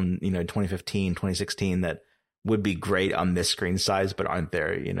existed on 2015, 2016 that would be great on this screen size, but aren't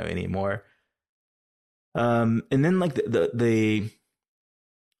there, anymore. And then like the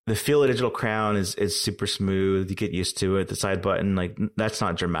Feel Digital Crown is super smooth. You get used to it. The side button, like, that's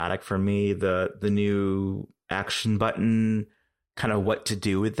not dramatic for me. The new action button, kind of what to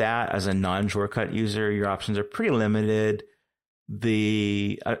do with that as a non-shortcut user, your options are pretty limited.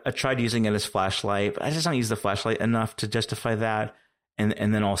 I tried using it as flashlight, but I just don't use the flashlight enough to justify that.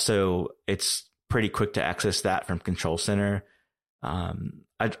 And then also it's pretty quick to access that from Control Center.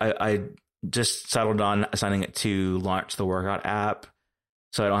 I just settled on assigning it to launch the workout app,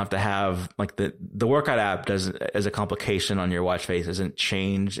 so I don't have to have like the workout app does as a complication on your watch face doesn't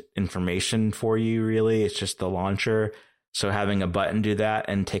change information for you really. It's just the launcher. So having a button do that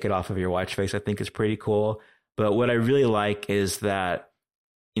and take it off of your watch face, I think is pretty cool. But what I really like is that,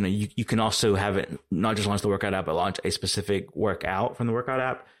 you can also have it not just launch the workout app, but launch a specific workout from the workout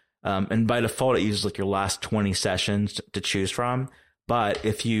app. And by default, it uses like your last 20 sessions to choose from. But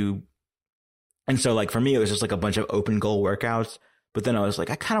if you And so like for me, it was just like a bunch of open goal workouts. But then I was like,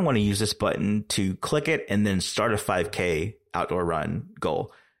 I kind of want to use this button to click it and then start a 5K outdoor run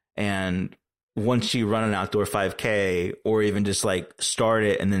goal. And once you run an outdoor 5K or even just like start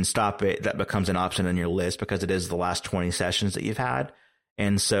it and then stop it, that becomes an option on your list because it is the last 20 sessions that you've had.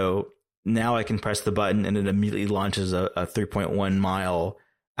 And so now I can press the button and it immediately launches a 3.1 mile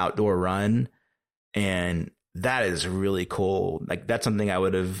outdoor run. And that is really cool. Like that's something I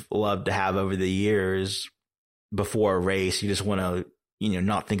would have loved to have over the years. Before a race, you just want to,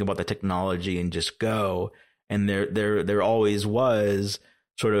 not think about the technology and just go. And there always was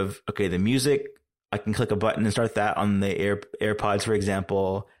sort of, okay, the music, I can click a button and start that on the AirPods, for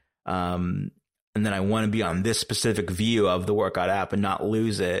example. And then I want to be on this specific view of the workout app and not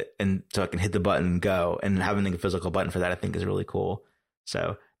lose it. And so I can hit the button and go, and having a physical button for that, I think is really cool.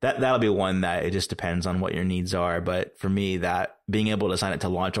 So that'll be one that it just depends on what your needs are. But for me, that being able to sign it to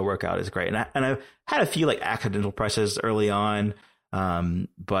launch a workout is great. And I've had a few like accidental presses early on.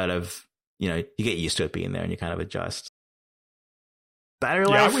 But you get used to it being there and you kind of adjust. Battery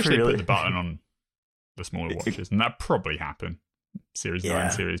life, I wish they put the button on the smaller watches, and that probably happened. Series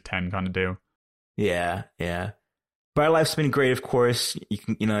 9, Series 10 kind of deal. Yeah. Battery life's been great, of course. You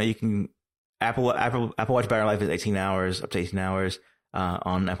can Apple Watch battery life is 18 hours, up to 18 hours.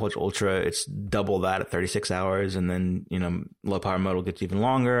 On Apple Watch Ultra, it's double that at 36 hours. And then, low power mode will get even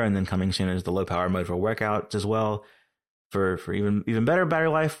longer. And then coming soon is the low power mode for workouts as well. For even better battery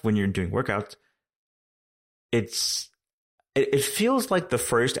life when you're doing workouts. It feels like the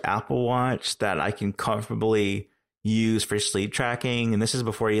first Apple Watch that I can comfortably use for sleep tracking. And this is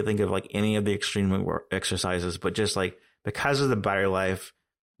before you think of like any of the extreme exercises, but just like because of the battery life,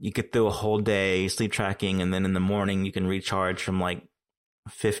 you get through a whole day sleep tracking. And then in the morning, you can recharge from like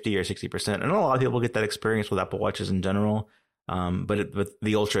 50 or 60%. And a lot of people get that experience with Apple Watches in general. But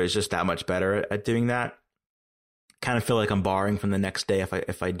the Ultra is just that much better at doing that. Kind of feel like I'm borrowing from the next day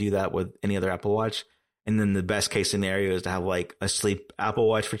if I do that with any other Apple Watch. And then the best case scenario is to have like a sleep Apple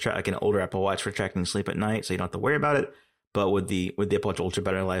Watch like an older Apple Watch for tracking sleep at night, so you don't have to worry about it. But with the Apple Watch Ultra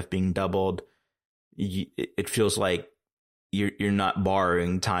battery life being doubled, it feels like you're not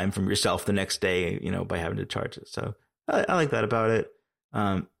borrowing time from yourself the next day, by having to charge it. So I like that about it.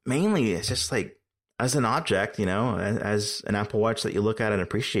 Mainly it's just like as an object, as an Apple Watch that you look at and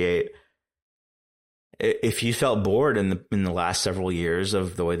appreciate. If you felt bored in the last several years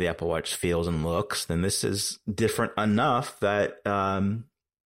of the way the Apple Watch feels and looks, then this is different enough that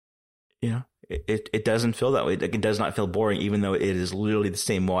it doesn't feel that way. Like, it does not feel boring, even though it is literally the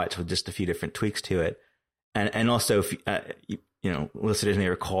same watch with just a few different tweaks to it. And also, if listeners may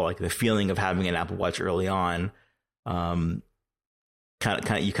recall, like the feeling of having an Apple Watch early on, you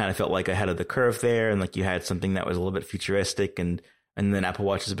kind of felt like ahead of the curve there, and like you had something that was a little bit futuristic, and then Apple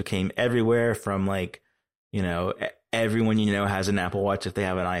Watches became everywhere from like. Everyone has an Apple Watch if they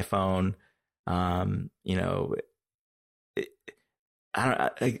have an iPhone.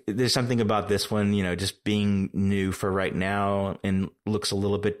 There's something about this one, just being new for right now and looks a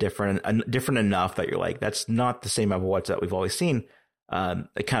little bit different enough that you're like, that's not the same Apple Watch that we've always seen.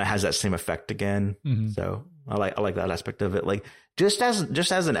 It kind of has that same effect again. Mm-hmm. So I like that aspect of it. Like just as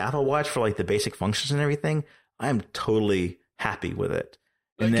an Apple Watch for like the basic functions and everything, I am totally happy with it.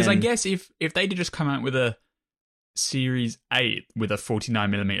 Because I guess if they did just come out with a Series 8 with a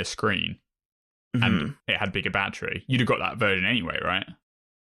 49mm screen and it had bigger battery, you'd have got that version anyway, right?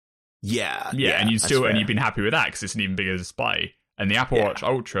 Yeah, and you've been happy with that because it's an even bigger display. And the Apple Watch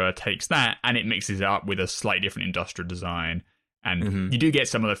Ultra takes that and it mixes it up with a slightly different industrial design, and you do get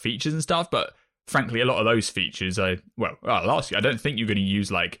some of the features and stuff. But frankly, a lot of those features, I'll ask you, I don't think you're going to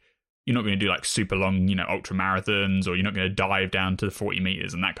use like. You're not going to do like super long, ultra marathons, or you're not going to dive down to the 40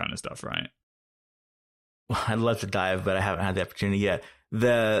 meters and that kind of stuff, right? Well, I'd love to dive, but I haven't had the opportunity yet.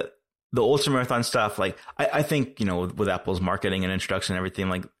 The ultra marathon stuff, like I think, with Apple's marketing and introduction and everything,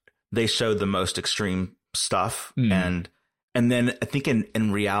 like they showed the most extreme stuff. And then I think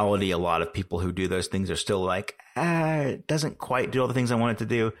in reality, a lot of people who do those things are still like, it doesn't quite do all the things I want it to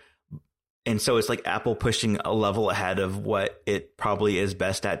do. And so it's like Apple pushing a level ahead of what it probably is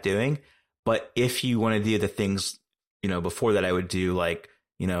best at doing. But if you want to do the things, before that I would do, like,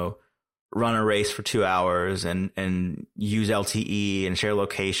 run a race for 2 hours and use LTE and share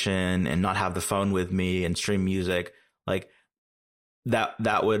location and not have the phone with me and stream music, like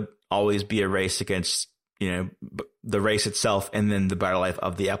that would always be a race against, the race itself and then the battery life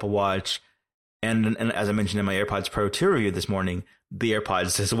of the Apple Watch. And as I mentioned in my AirPods Pro 2 review this morning, the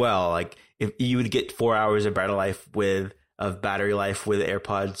AirPods as well. Like if you would get 4 hours of battery life with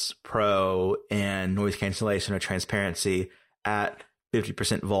AirPods Pro and noise cancellation or transparency at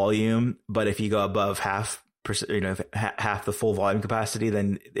 50% volume, but if you go above half the full volume capacity,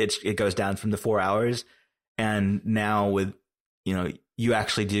 then it goes down from the 4 hours. And now with, you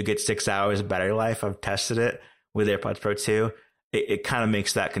actually do get 6 hours of battery life. I've tested it with AirPods Pro 2. It kind of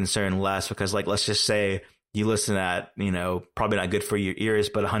makes that concern less, because like, let's just say you listen at, probably not good for your ears,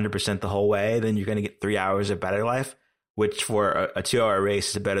 but 100% the whole way, then you're going to get 3 hours of battery life, which for a 2 hour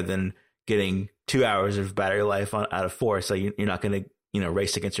race is better than getting 2 hours of battery life out of 4. So you're not going to,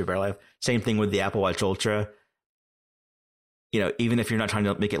 race against your battery life. Same thing with the Apple Watch Ultra. Even if you're not trying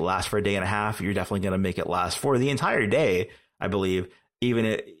to make it last for a day and a half, you're definitely going to make it last for the entire day, I believe. Even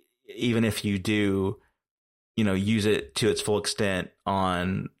if you do, use it to its full extent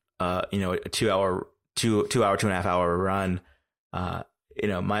on, a 2 hour, 2.5 hour run.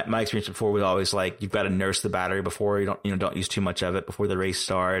 My experience before was always like, you've got to nurse the battery before don't use too much of it before the race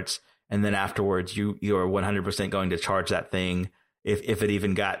starts. And then afterwards you're 100% going to charge that thing. If it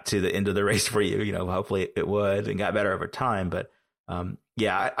even got to the end of the race for you, hopefully it would, and got better over time. But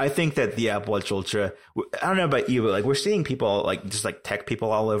I think that the Apple Watch Ultra, I don't know about you, but like we're seeing people just tech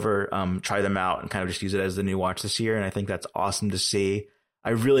people all over try them out and kind of just use it as the new watch this year. And I think that's awesome to see. I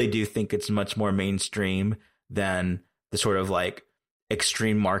really do think it's much more mainstream than the sort of like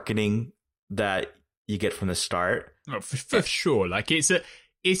extreme marketing that you get from the start. Oh, for sure. Like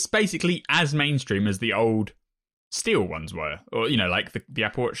it's basically as mainstream as the old Steel ones were, or like the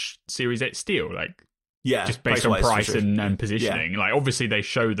Apple Watch Series 8 Steel, like just based on price sure. and positioning. Like obviously they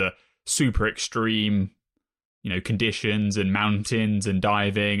show the super extreme, conditions and mountains and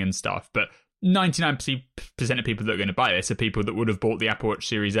diving and stuff, but 99% of people that are going to buy this are people that would have bought the Apple Watch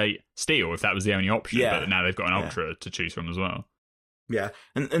Series 8 Steel if that was the only option. But now they've got an Ultra to choose from as well. Yeah,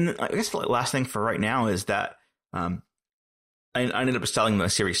 and I guess the last thing for right now is that I ended up selling the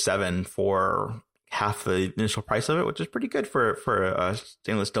Series 7 for half the initial price of it, which is pretty good for a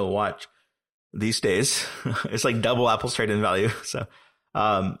stainless steel watch these days. It's like double Apple's trade-in value. So,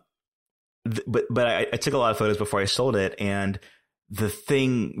 but I took a lot of photos before I sold it, and the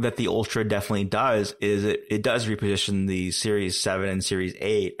thing that the Ultra definitely does is it does reposition the Series 7 and Series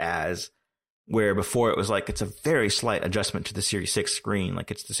 8 as where before it was like it's a very slight adjustment to the Series 6 screen.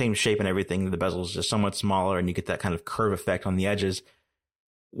 Like it's the same shape and everything. The bezel is just somewhat smaller, and you get that kind of curve effect on the edges.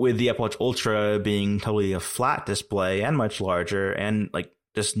 With the Apple Watch Ultra being totally a flat display and much larger, and like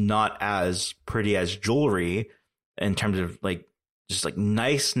just not as pretty as jewelry in terms of like just like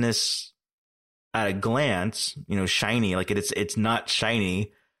niceness at a glance, shiny, like it's not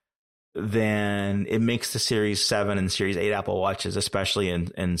shiny, then it makes the Series 7 and Series 8 Apple Watches, especially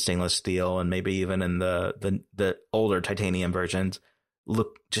in stainless steel and maybe even in the older titanium versions,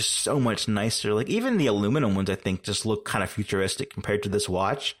 look just so much nicer. Like even the aluminum ones, I think, just look kind of futuristic compared to this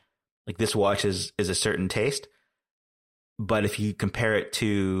watch. Like this watch is a certain taste, but if you compare it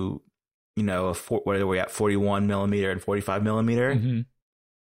to, what are we at, 41 millimeter and 45 millimeter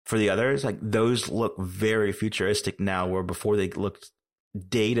for the others, like those look very futuristic now, where before they looked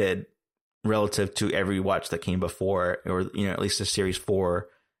dated relative to every watch that came before, or at least the Series 4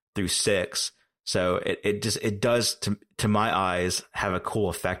 through 6. So it does to my eyes have a cool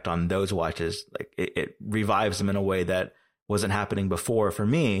effect on those watches. Like it revives them in a way that wasn't happening before for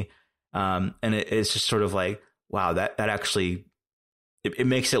me. And it's just sort of like, wow, that actually it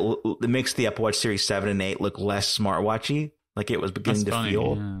makes the Apple Watch Series 7 and 8 look less smartwatchy, like it was beginning to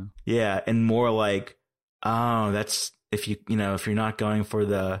feel. Yeah, and more like, oh, that's if you're not going for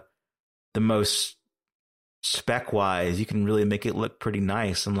the most spec wise, you can really make it look pretty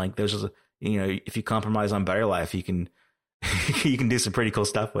nice. And like there's if you compromise on battery life, you can do some pretty cool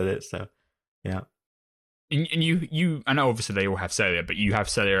stuff with it. So, yeah. And you, I know obviously they all have cellular, but you have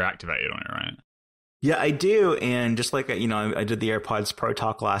cellular activated on it, right? Yeah, I do. And just like, I did the AirPods Pro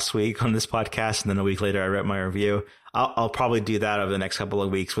Talk last week on this podcast, and then a week later I wrote my review. I'll probably do that over the next couple of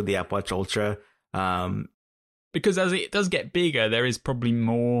weeks with the Apple Watch Ultra. Because as it does get bigger, there is probably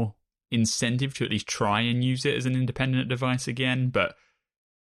more incentive to at least try and use it as an independent device again. But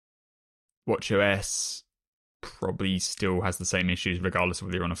WatchOS probably still has the same issues regardless of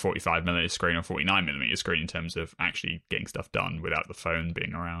whether you're on a 45mm screen or 49mm screen in terms of actually getting stuff done without the phone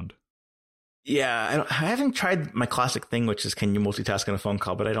being around. Yeah, I haven't tried my classic thing, which is can you multitask on a phone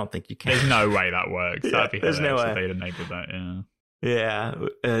call, but I don't think you can. There's no way that works. Yeah, that'd be there's no way if they'd enabled that,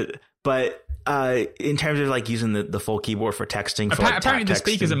 but in terms of like using the full keyboard for texting, for apparently the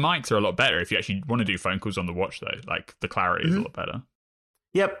speakers and mics are a lot better if you actually want to do phone calls on the watch, though. Like the clarity is a lot better.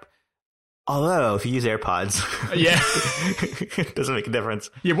 Yep. Although if you use AirPods, it doesn't make a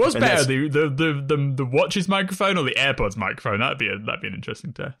difference. Yeah, what's better, the watch's microphone or the AirPods microphone? That'd be an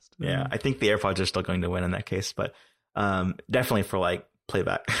interesting test. Yeah, I think the AirPods are still going to win in that case. But Definitely for like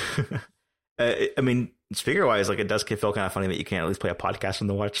playback. I mean, speaker wise, like it does feel kind of funny that you can't at least play a podcast on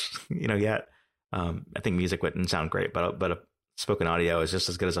the watch, yet. I think music wouldn't sound great, but a spoken audio is just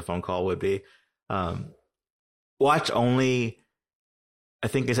as good as a phone call would be. Watch only, I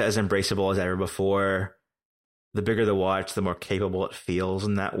think, is as embraceable as ever before. The bigger the watch, the more capable it feels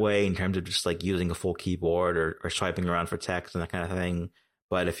in that way, in terms of just like using a full keyboard or swiping around for text and that kind of thing.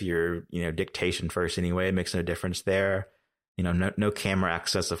 But if you're, dictation first anyway, it makes no difference there. No camera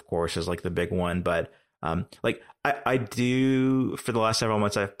access, of course, is like the big one. But like I do, for the last several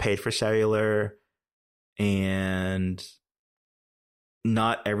months, I've paid for cellular, and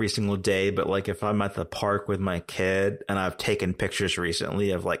not every single day, but like if I'm at the park with my kid and I've taken pictures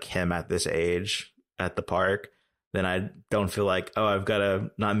recently of like him at this age at the park, then I don't feel like, oh, I've got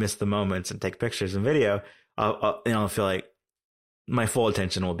to not miss the moments and take pictures and video. I'll feel like my full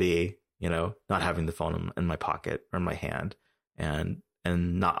attention will be, not having the phone in my pocket or in my hand, and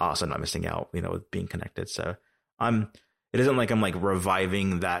also not missing out, with being connected. So it isn't like I'm like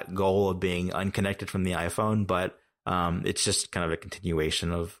reviving that goal of being unconnected from the iPhone, but it's just kind of a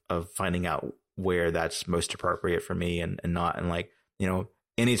continuation of finding out where that's most appropriate for me and not. And like,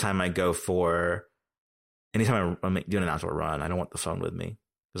 anytime I'm doing an outdoor run, I don't want the phone with me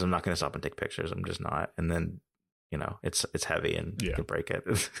because I'm not going to stop and take pictures. I'm just not. And then, it's heavy and you can break it,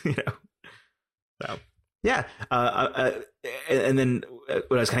 So, yeah. And then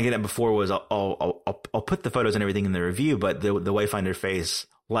what I was kind of getting at before was I'll put the photos and everything in the review, but the Wayfinder face,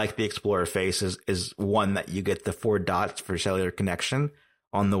 like the Explorer face, is one that you get the 4 dots for cellular connection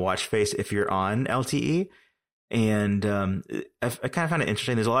on the watch face if you're on LTE. And I kind of find it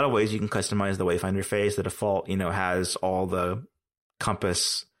interesting. There's a lot of ways you can customize the Wayfinder face. The default, has all the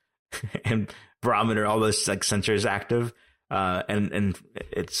compass and barometer, all those like sensors active. And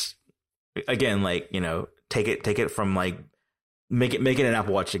it's, again, like, take it from like, make it an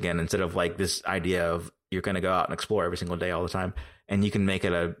Apple Watch again, instead of like this idea of you're going to go out and explore every single day all the time. And you can make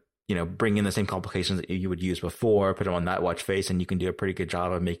it bring in the same complications that you would use before, put them on that watch face, and you can do a pretty good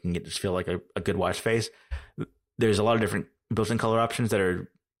job of making it just feel like a good watch face. There's a lot of different built-in color options that are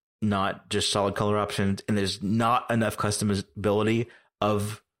not just solid color options, and there's not enough customizability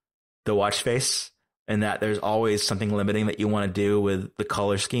of the watch face, and that there's always something limiting that you want to do with the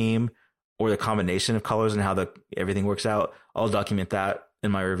color scheme or the combination of colors and how everything works out. I'll document that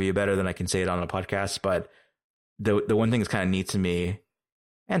in my review better than I can say it on a podcast. But the one thing that's kind of neat to me,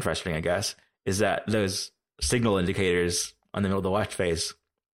 and frustrating, I guess, is that those signal indicators on the middle of the watch face,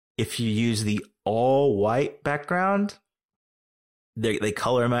 if you use the all white background, they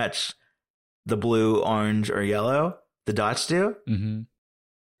color match the blue, orange, or yellow. The dots do. Mm-hmm.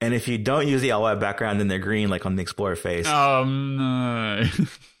 And if you don't use the all white background, then they're green, like on the Explorer face. Oh, no.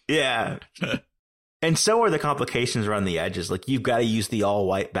 Yeah. And so are the complications around the edges. Like, you've got to use the all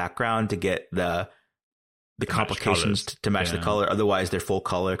white background to get the complications to match the color. Otherwise, they're full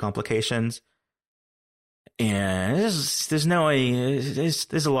color complications. And there's no way.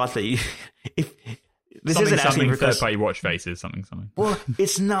 There's a lot that you. If this isn't asking for third-party watch faces, something. Well,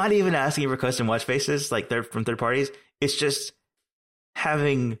 it's not even asking for custom watch faces like they're from third parties. It's just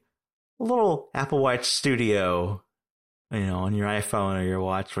having a little Apple Watch Studio, on your iPhone or your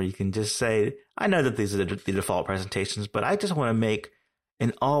watch, where you can just say, I know that these are the default presentations, but I just want to make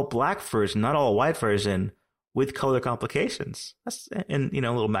an all black version, not all white version, with color complications. And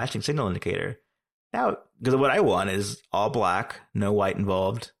a little matching signal indicator. Now, because what I want is all black, no white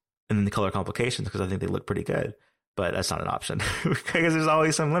involved, and then the color complications, because I think they look pretty good. But that's not an option because there's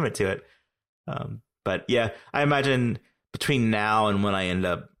always some limit to it. But yeah, I imagine between now and when I end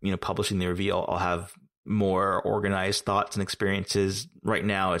up, publishing the review, I'll have more organized thoughts and experiences. Right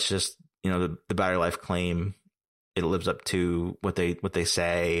now, it's just, the battery life claim. It lives up to what they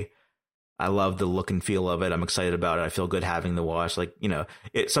say. I love the look and feel of it. I'm excited about it. I feel good having the watch. Like,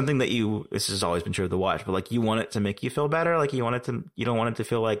 it's something that this has always been true of the watch, but like, you want it to make you feel better. Like, you don't want it to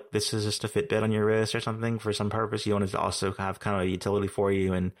feel like this is just a Fitbit on your wrist or something for some purpose. You want it to also have kind of a utility for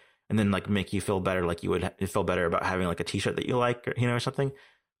you and then like make you feel better. Like you would feel better about having like a t-shirt that you like, or, or something,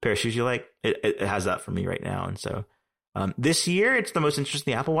 pair of shoes you like. It has that for me right now. And so, this year, it's the most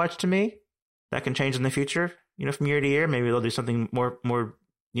interesting Apple Watch to me. That can change in the future, from year to year. Maybe they'll do something more,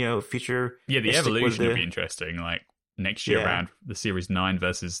 future. Yeah, the evolution would be interesting. Like next year around the Series 9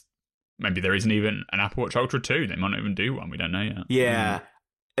 versus maybe there isn't even an Apple Watch Ultra 2. They might not even do one. We don't know yet. Yeah.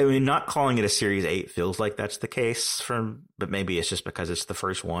 I mean, not calling it a Series 8 feels like that's the case but maybe it's just because it's the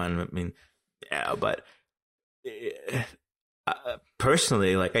first one. I mean, yeah, but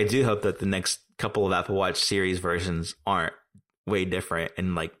personally, like, I do hope that the next couple of Apple Watch series versions aren't way different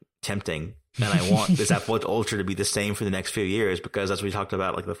and like tempting and I want this Apple Watch Ultra to be the same for the next few years, because as we talked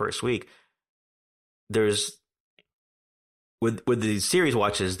about like the first week, there's with the series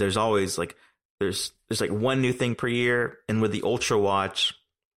watches, there's always like there's like one new thing per year, and with the Ultra watch,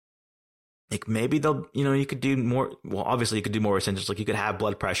 like maybe they'll, you could do more. Well, obviously you could do more essentials. Like you could have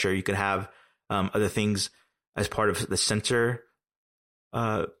blood pressure, you could have other things as part of the sensor,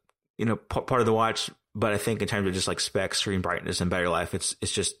 part of the watch. But I think in terms of just like specs, screen brightness, and battery life, it's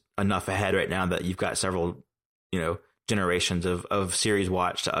just enough ahead right now that you've got several, generations of Series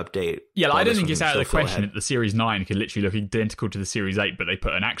Watch to update. Yeah, I don't think it's out of the question that the Series 9 could literally look identical to the Series 8, but they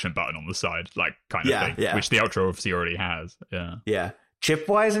put an action button on the side, like kind of thing, which the Ultra obviously already has. Yeah. Yeah.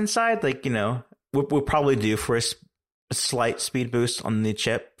 Chip-wise inside, like, we'll probably do for a slight speed boost on the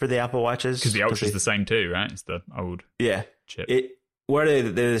chip for the Apple Watches. Because the Ultra's the same too, right? It's the old chip. What are they?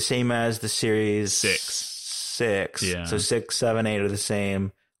 They're the same as the Series 6. Yeah. So 6, 7, 8 are the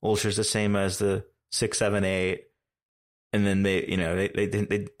same. Ultra's the same as the 6, 7, 8. And then they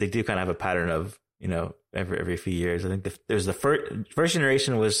do kind of have a pattern of, every few years. I think there's the first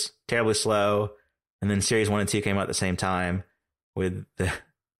generation was terribly slow, and then Series 1 and 2 came out at the same time with the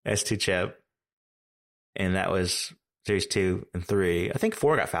S2 chip, and that was Series 2 and 3. I think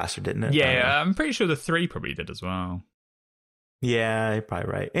 4 got faster, didn't it? Yeah, I'm pretty sure the 3 probably did as well. Yeah, you're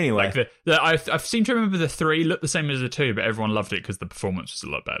probably right. Anyway, like I seem to remember the 3 looked the same as the 2, but everyone loved it because the performance was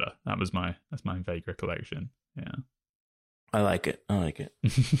a lot better. That's my vague recollection. Yeah, I like it.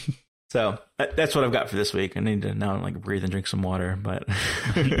 So that's what I've got for this week. I need to now breathe and drink some water. But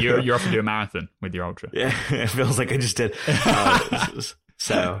you're off to do a marathon with your Ultra. Yeah, it feels like I just did.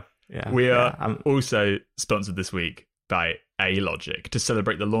 So yeah, we are also sponsored this week by A-Logic to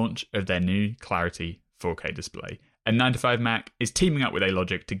celebrate the launch of their new Clarity 4K display. And 9to5Mac is teaming up with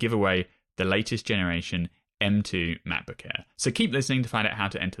A-Logic to give away the latest generation M2 MacBook Air. So keep listening to find out how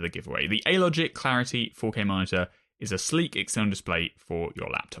to enter the giveaway. The A-Logic Clarity 4K monitor is a sleek external display for your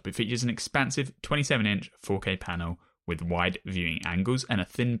laptop. It features an expansive 27-inch 4K panel with wide viewing angles and a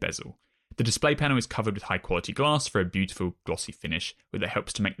thin bezel. The display panel is covered with high-quality glass for a beautiful glossy finish, that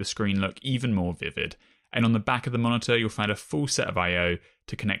helps to make the screen look even more vivid. And on the back of the monitor, you'll find a full set of I/O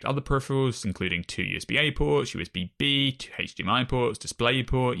to connect other peripherals, including 2 USB-A ports, USB-B, 2 HDMI ports,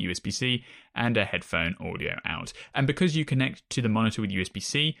 DisplayPort, USB-C, and a headphone audio out. And because you connect to the monitor with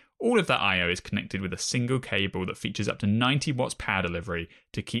USB-C, all of that I/O is connected with a single cable that features up to 90 watts power delivery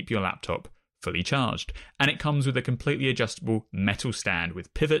to keep your laptop fully charged. And it comes with a completely adjustable metal stand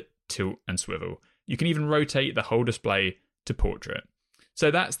with pivot, tilt, and swivel. You can even rotate the whole display to portrait. So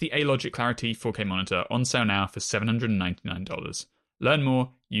that's the A-Logic Clarity 4K monitor on sale now for $799. Learn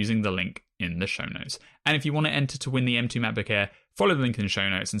more using the link in the show notes. And if you want to enter to win the M2 MacBook Air, follow the link in the show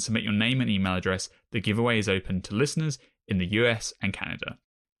notes and submit your name and email address. The giveaway is open to listeners in the US and Canada.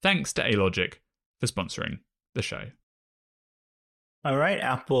 Thanks to A-Logic for sponsoring the show. All right,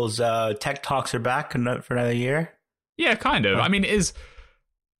 Apple's Tech Talks are back for another year. Yeah, kind of. I mean, it's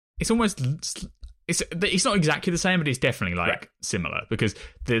almost... It's not exactly the same, but it's definitely similar, because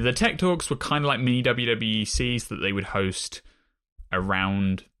the Tech Talks were kind of like mini WWDCs that they would host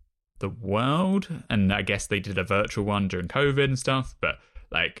around the world, and I guess they did a virtual one during COVID and stuff. But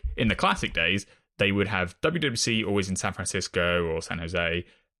like in the classic days, they would have WWDC always in San Francisco or San Jose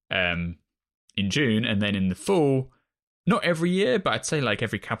in June, and then in the fall, not every year, but I'd say like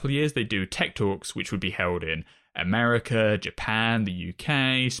every couple of years, they do Tech Talks, which would be held in America, Japan, the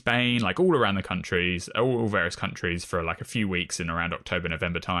UK, Spain, like all around the countries, all various countries for like a few weeks in around October,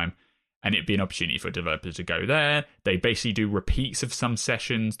 November time. And it'd be an opportunity for developers to go there. They basically do repeats of some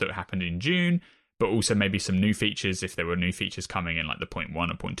sessions that happened in June, but also maybe some new features. If there were new features coming in like the 0.1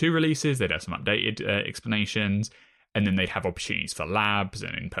 or 0.2 releases, they'd have some updated explanations. And then they'd have opportunities for labs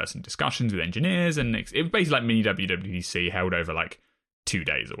and in-person discussions with engineers. And it was basically like mini WWDC held over like 2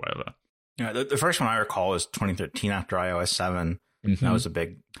 days or whatever. Yeah, the first one I recall was 2013 after iOS 7. Mm-hmm. That was a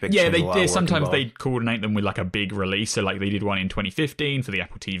big yeah, they did. Sometimes they'd coordinate them with like a big release. So like they did one in 2015 for the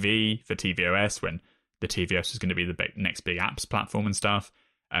Apple TV, for tvOS, when the tvOS was going to be the next big apps platform and stuff.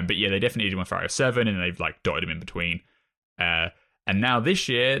 But yeah, they definitely did one for iOS 7, and they've like dotted them in between. And now this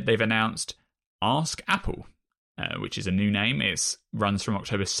year, they've announced Ask Apple, which is a new name. It runs from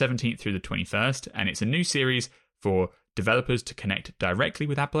October 17th through the 21st, and it's a new series for developers to connect directly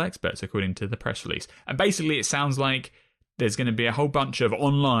with Apple experts, according to the press release. And basically, it sounds like there's going to be a whole bunch of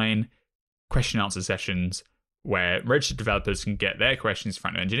online question and answer sessions where registered developers can get their questions in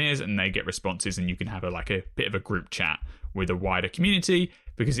front of engineers, and they get responses, and you can have a bit of a group chat with a wider community,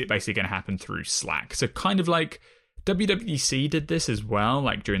 because it's basically going to happen through Slack. So kind of like WWDC did this as well.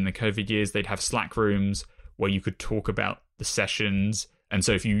 Like during the COVID years, they'd have Slack rooms where you could talk about the sessions And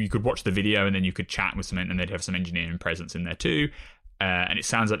so if you could watch the video and then you could chat with some, and they'd have some engineering presence in there too. And it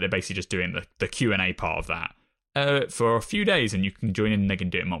sounds like they're basically just doing the Q&A part of that for a few days, and you can join in and they can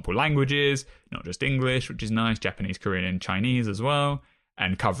do it in multiple languages, not just English, which is nice, Japanese, Korean, and Chinese as well,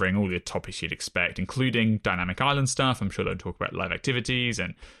 and covering all the topics you'd expect, including dynamic island stuff. I'm sure they'll talk about live activities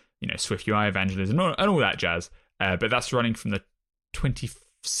and, Swift UI evangelism and all that jazz. But that's running from the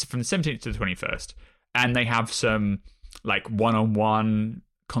 17th to the 21st. And they have some like one-on-one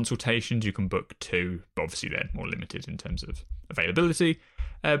consultations. You can book 2, but obviously they're more limited in terms of availability.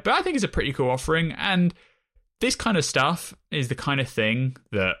 But I think it's a pretty cool offering. And this kind of stuff is the kind of thing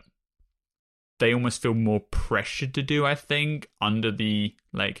that they almost feel more pressured to do, I think, under the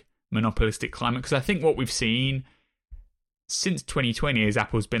like monopolistic climate. Because I think what we've seen since 2020 is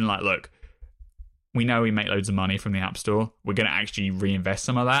Apple's been like, look, we know we make loads of money from the App Store. We're going to actually reinvest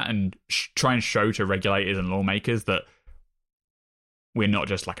some of that and try and show to regulators and lawmakers that we're not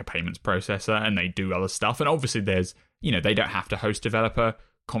just like a payments processor and they do other stuff. And obviously there's, they don't have to host developer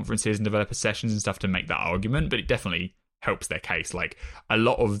conferences and developer sessions and stuff to make that argument, but it definitely helps their case. Like a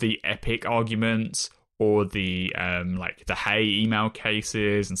lot of the Epic arguments or the like the Hey email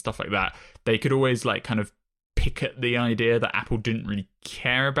cases and stuff like that, they could always like kind of pick at the idea that Apple didn't really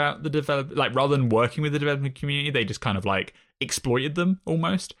care about the developer, like rather than working with the development community, they just kind of like exploited them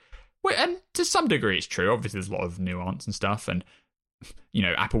almost. And to some degree it's true. Obviously there's a lot of nuance and stuff, and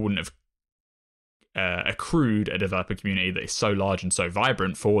Apple wouldn't have accrued a developer community that is so large and so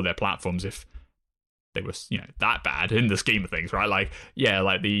vibrant for their platforms if they were that bad in the scheme of things, right? Like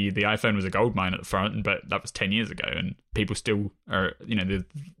the iPhone was a goldmine at the front, but that was 10 years ago, and people still are,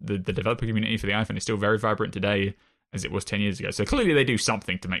 the developer community for the iPhone is still very vibrant today as it was 10 years ago. So clearly they do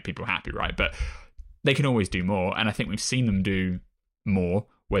something to make people happy, right? But they can always do more, and I think we've seen them do more,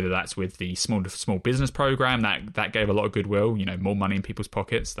 whether that's with the small business program that gave a lot of goodwill, more money in people's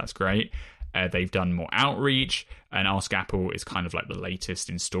pockets. That's great. They've done more outreach, and Ask Apple is kind of like the latest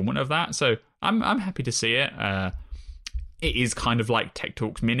installment of that. So I'm happy to see it. It is kind of like Tech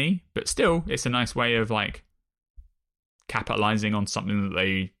Talks Mini, but still, it's a nice way of like capitalizing on something that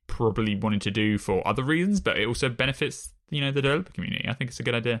they probably wanted to do for other reasons, but it also benefits the developer community. I think it's a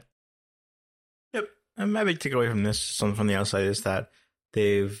good idea. Yep, and my big takeaway from this, from the outside, is that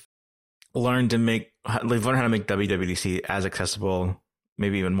they've learned how to make WWDC as accessible,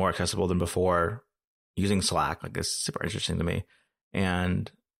 maybe even more accessible than before, using Slack. Like, it's super interesting to me. And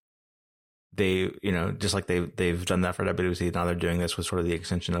they, just like they've done that for WWDC, now they're doing this with sort of the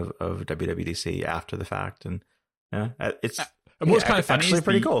extension of WWDC after the fact. And it's and what's kind of funny actually is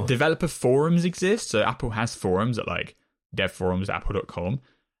pretty cool. Developer forums exist. So Apple has forums at like devforums.apple.com,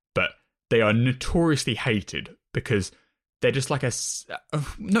 but they are notoriously hated because they're just like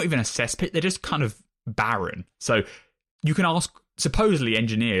not even a cesspit. They're just kind of barren. So you can ask, supposedly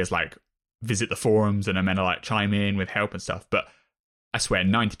engineers like visit the forums and are meant to like chime in with help and stuff, but I swear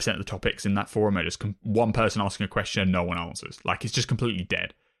 90% of the topics in that forum are just one person asking a question and no one answers. Like, it's just completely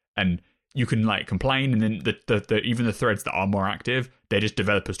dead. And you can like complain, and then the even the threads that are more active, they're just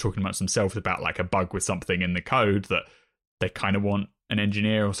developers talking amongst themselves about like a bug with something in the code that they kind of want an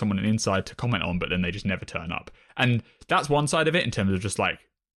engineer or someone inside to comment on, but then they just never turn up. And that's one side of it in terms of just like,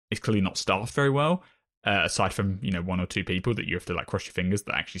 it's clearly not staffed very well. Aside from, one or two people that you have to like cross your fingers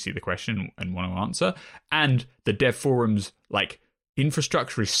that actually see the question and want to answer. And the dev forums, like,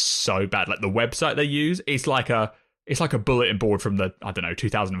 infrastructure is so bad. Like, the website they use is like a bulletin board from the,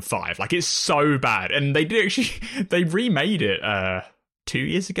 2005. Like, it's so bad. And they remade it 2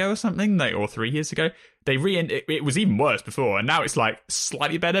 years ago or something, or 3 years ago. It was even worse before, and now it's like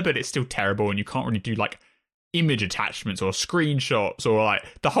slightly better, but it's still terrible, and you can't really do like image attachments or screenshots, or like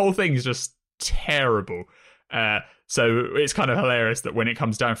the whole thing is just terrible. So it's kind of hilarious that when it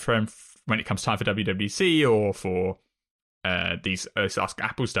comes time for WWDC or for these Ask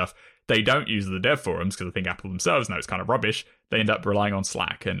Apple stuff, they don't use the dev forums because I think Apple themselves know it's kind of rubbish. They end up relying on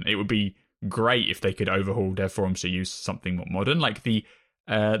Slack, and it would be great if they could overhaul dev forums to use something more modern, like the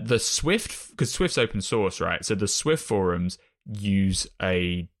Swift, because Swift's open source, right? So the Swift forums use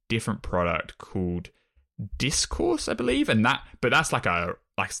a different product called Discourse, I believe, but that's like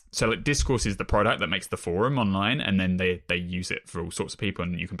Discourse is the product that makes the forum online, and then they use it for all sorts of people,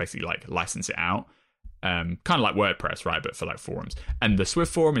 and you can basically like license it out, kind of like WordPress, right? But for like forums. And the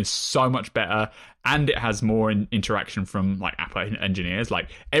Swift forum is so much better, and it has more interaction from like Apple engineers. Like,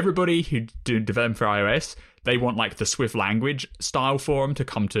 everybody who do development for iOS, they want like the Swift language style forum to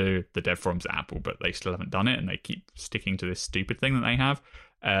come to the dev forums at Apple, but they still haven't done it, and they keep sticking to this stupid thing that they have.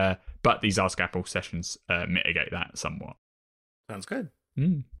 But these Ask Apple sessions mitigate that somewhat. Sounds good.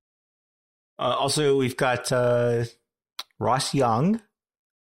 Mm. Also, we've got Ross Young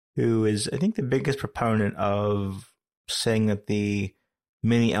who is, I think, the biggest proponent of saying that the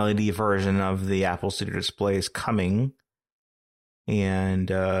mini LED version of the Apple Studio Display is coming.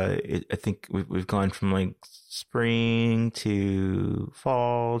 And I think we've gone from like spring to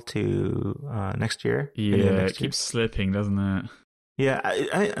fall to next year. Yeah, it keeps slipping, doesn't it? Yeah,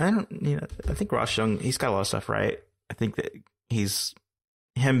 I don't, I think Ross Young, he's got a lot of stuff right. I think that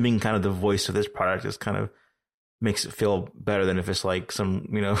him being kind of the voice of this product is kind of makes it feel better than if it's like some,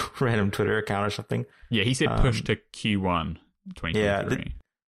 random Twitter account or something. Yeah, he said push to Q1 2023. Yeah,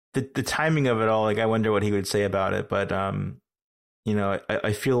 the timing of it all, like I wonder what he would say about it, but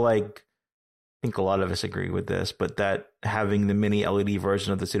I feel like, I think a lot of us agree with this, but that having the mini LED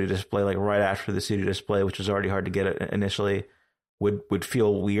version of the Studio Display, like right after the Studio Display, which was already hard to get initially, would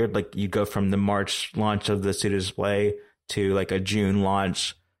feel weird. Like you go from the March launch of the Studio Display to like a June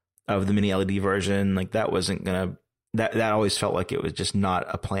launch of the mini LED version. Like that wasn't gonna, that always felt like it was just not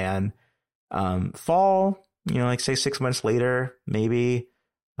a plan. Fall, like say 6 months later, maybe.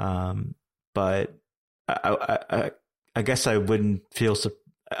 But I guess I wouldn't feel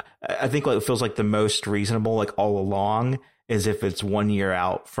I think what feels like the most reasonable, like all along, is if it's 1 year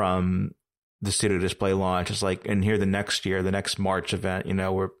out from the Studio Display launch. It's like, and here the next year, the next March event,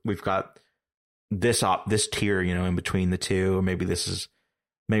 where we've got this tier, in between the two, or maybe this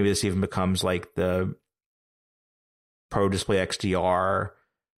even becomes like the Pro Display XDR,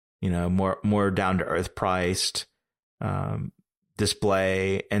 more down to earth priced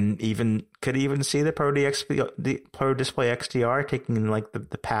display, and could even see the Pro Display XDR taking like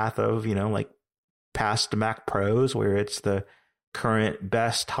the path of like past the Mac Pros, where it's the current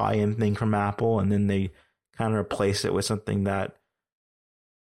best high end thing from Apple, and then they kind of replace it with something that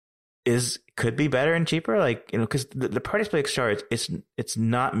could be better and cheaper, like because the Pro Display XDR it's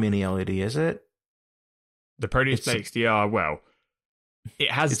not mini LED, is it? The Pro Display XDR, well,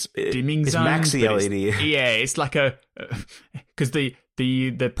 it has dimming it's zones. Maxi LED. Yeah, it's like because the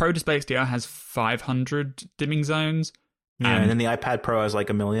Pro Display XDR has 500 dimming zones. Yeah, and then the iPad Pro has like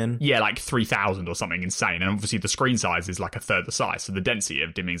 1 million. Yeah, like 3,000 or something insane. And obviously the screen size is like a third the size, so the density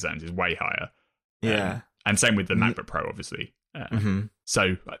of dimming zones is way higher. Yeah. And same with the MacBook Pro, obviously.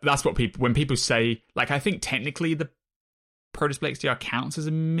 So that's what when people say, like, I think technically the Pro Display XDR counts as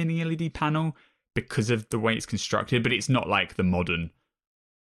a mini LED panel because of the way it's constructed, but it's not like the modern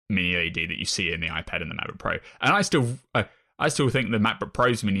mini LED that you see in the iPad and the MacBook Pro. And I still think the MacBook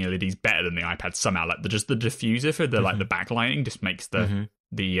Pro's mini LED is better than the iPad somehow. Like just the diffuser for the like the backlighting just makes the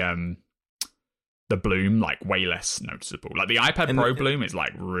bloom like way less noticeable. Like the iPad Pro bloom is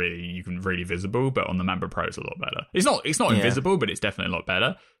like really visible, but on the MacBook Pro it's a lot better. It's not invisible, but it's definitely a lot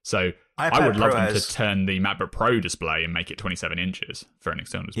better. So I would love them to turn the MacBook Pro display and make it 27 inches for an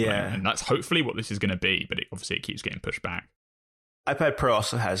external display. Yeah. And that's hopefully what this is going to be, but obviously it keeps getting pushed back. iPad Pro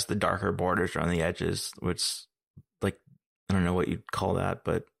also has the darker borders around the edges, which like, I don't know what you'd call that,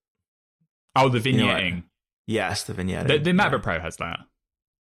 but... Oh, the vignetting. Yes, the vignetting. The MacBook Pro has that.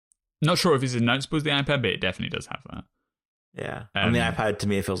 Not sure if it's as noticeable as the iPad, but it definitely does have that. Yeah. On the iPad, to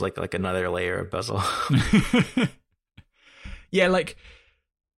me, it feels like another layer of bezel. Yeah, like...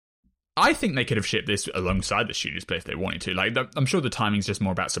 I think they could have shipped this alongside the Studio Display if they wanted to. Like, I'm sure the timing's just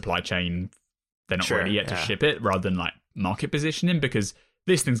more about supply chain. They're not ready yet to ship it, rather than like market positioning, because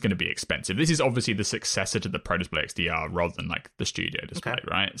this thing's going to be expensive. This is obviously the successor to the Pro Display XDR rather than like the Studio Display,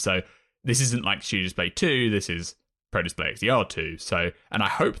 right? So this isn't like Studio Display 2, this is Pro Display XDR 2. So, and I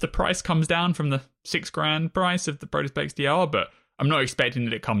hope the price comes down from the $6,000 price of the Pro Display XDR, but I'm not expecting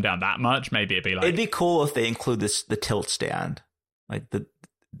it to come down that much. Maybe it'd be like... It'd be cool if they include the tilt stand, like the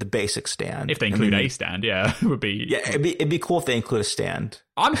basic stand. If they include a stand, yeah, it would be... Yeah, it'd be cool if they include a stand.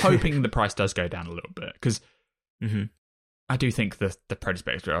 I'm hoping the price does go down a little bit, because I do think the Pro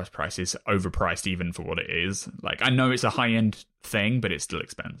Display XDR price is overpriced even for what it is. Like, I know it's a high-end thing, but it's still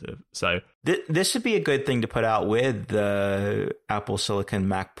expensive. So this would be a good thing to put out with the Apple Silicon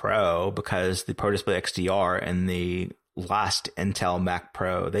Mac Pro, because the Pro Display XDR and the last Intel Mac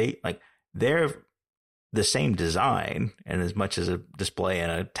Pro, they're the same design, and as much as a display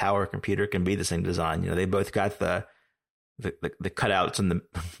and a tower computer can be the same design, they both got the cutouts and the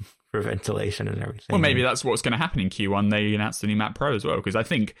for ventilation and everything. Well, maybe that's what's going to happen in Q1. They announced the new Mac Pro as well, because I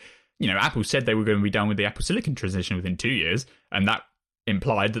think Apple said they were going to be done with the Apple Silicon transition within 2 years, and that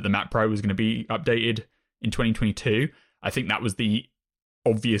implied that the Mac Pro was going to be updated in 2022. I think that was the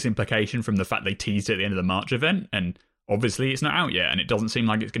obvious implication from the fact they teased it at the end of the March event, and obviously it's not out yet, and it doesn't seem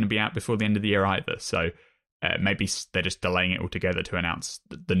like it's going to be out before the end of the year either. So maybe they're just delaying it altogether to announce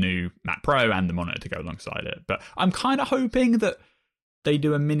the new Mac Pro and the monitor to go alongside it. But I'm kind of hoping that they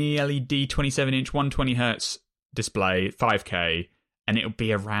do a mini LED 27-inch 120Hz display, 5K, and it'll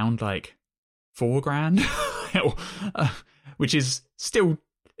be around like $4,000, which is still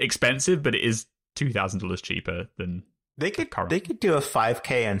expensive, but it is $2,000 cheaper than They could do a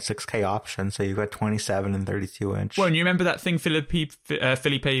 5K and 6K option, so you've got 27 and 32 inch. Well, and you remember that thing Felipe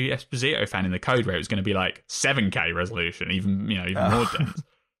Esposito found in the code where it was going to be like 7K resolution, even more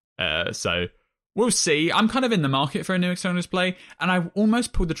dense. So we'll see. I'm kind of in the market for a new external display, and I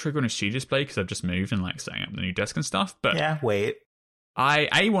almost pulled the trigger on a studio display because I've just moved and like setting up the new desk and stuff. But yeah, wait.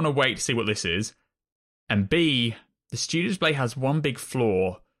 I want to wait to see what this is, and B, the studio display has one big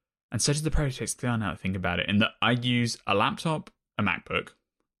flaw. And so does the Prototype XR, now that I think about it, in that I use a laptop, a MacBook,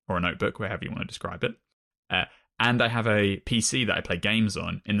 or a notebook, wherever you want to describe it, and I have a PC that I play games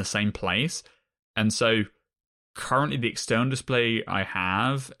on in the same place. And so currently the external display I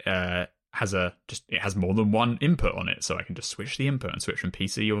have has more than one input on it, so I can just switch the input and switch from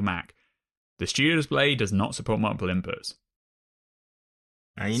PC or Mac. The studio display does not support multiple inputs.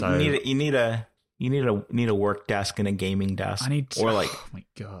 You need a work desk and a gaming desk. Oh my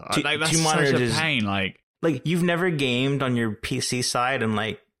god, that's two such monitors. a pain. Like you've never gamed on your PC side and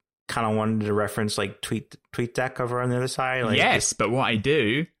like kind of wanted to reference like TweetDeck over on the other side. Like, yes, but what I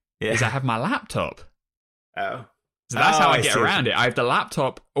do is I have my laptop. Oh, so that's how I get around it. I have the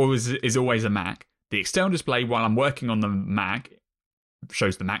laptop is always a Mac. The external display while I'm working on the Mac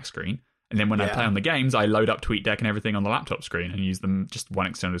shows the Mac screen. And then when I play on the games, I load up TweetDeck and everything on the laptop screen and use them just one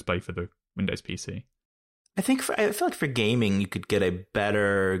external display for the Windows PC. I feel like for gaming, you could get a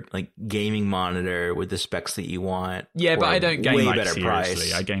better like gaming monitor with the specs that you want. Yeah, but I don't game like seriously.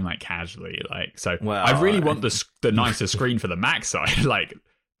 Price. I game like casually. I really want the nicer screen for the Mac side. Like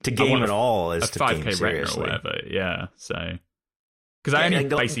to game at all is a 5K Retina or whatever. Yeah, so because I only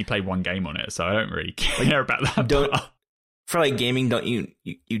basically play one game on it, so I don't really care about that. For like gaming,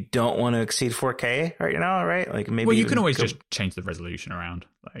 you don't want to exceed 4K right now, right? Like maybe. Well, you can always just change the resolution around.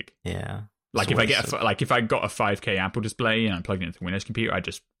 Like yeah, like if I got a 5K Apple display and I plugged it into the Windows computer, I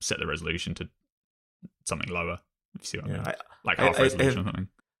just set the resolution to something lower. If you see what I mean, like half resolution or something.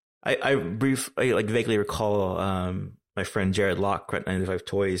 I vaguely recall my friend Jared Locke at 95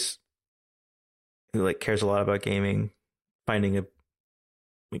 Toys, who like cares a lot about gaming, finding a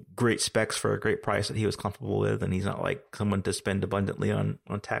great specs for a great price that he was comfortable with, and he's not like someone to spend abundantly on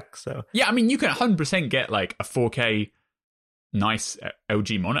tech. So yeah, I mean, you can 100% get like a 4K nice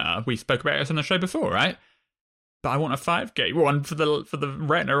LG monitor. We spoke about it on the show before, right? But I want a 5K one for the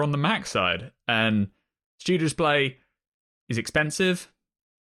Retina on the Mac side, and studio display is expensive,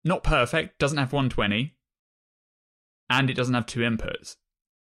 not perfect, doesn't have 120, and it doesn't have two inputs.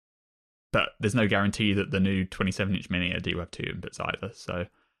 But there's no guarantee that the new 27-inch Mini do have two inputs either, so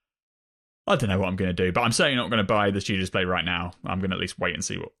I don't know what I'm going to do, but I'm certainly not going to buy the studio display right now. I'm going to at least wait and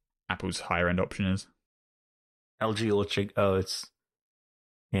see what Apple's higher-end option is. LG Ultra, it's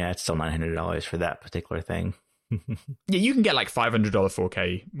still $900 for that particular thing. Yeah, you can get like $500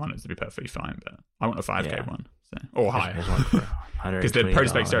 4K monitors to be perfectly fine, but I want a 5K one, or higher. Because the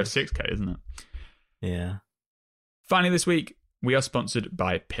Prototype XR is 6K, isn't it? Yeah. Finally this week, we are sponsored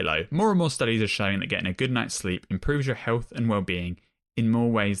by Pillow. More and more studies are showing that getting a good night's sleep improves your health and well-being in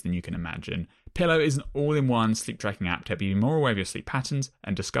more ways than you can imagine. Pillow is an all-in-one sleep tracking app to help you be more aware of your sleep patterns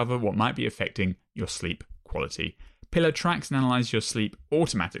and discover what might be affecting your sleep quality. Pillow tracks and analyzes your sleep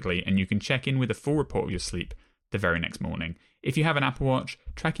automatically, and you can check in with a full report of your sleep the very next morning. If you have an Apple Watch,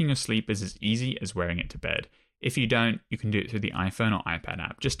 tracking your sleep is as easy as wearing it to bed. If you don't, you can do it through the iPhone or iPad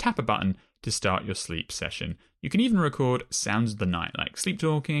app. Just tap a button to start your sleep session. You can even record sounds of the night, like sleep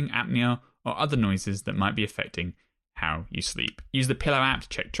talking, apnea, or other noises that might be affecting how you sleep. Use the Pillow app to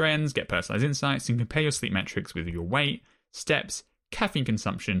check trends, get personalized insights, and compare your sleep metrics with your weight, steps, caffeine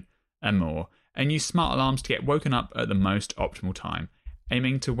consumption, and more. And use smart alarms to get woken up at the most optimal time,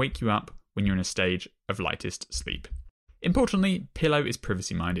 aiming to wake you up when you're in a stage of lightest sleep. Importantly, Pillow is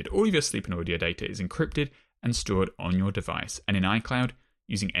privacy-minded. All of your sleep and audio data is encrypted and stored on your device and in iCloud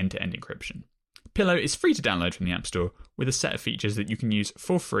using end-to-end encryption. Pillow is free to download from the App Store with a set of features that you can use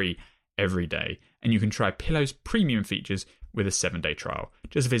for free every day, and you can try Pillow's premium features with a 7-day trial.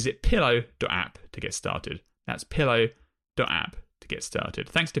 Just visit pillow.app to get started. That's pillow.app to get started.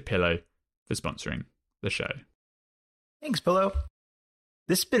 Thanks to Pillow for sponsoring the show. Thanks, Pillow.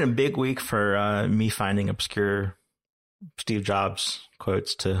 This has been a big week for me finding obscure Steve Jobs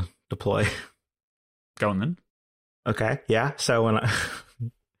quotes to deploy. Go on then. Okay, yeah. So when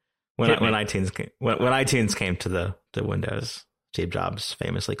iTunes came to the Windows, Steve Jobs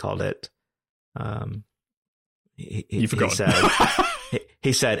famously called it. You forgot.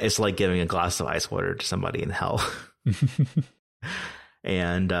 He said it's like giving a glass of ice water to somebody in hell.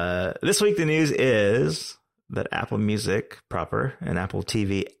 And this week the news is that Apple Music proper and Apple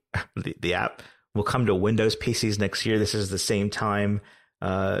TV, the app, will come to Windows PCs next year. This is the same time,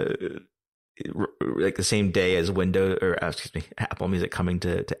 like the same day as Apple Music coming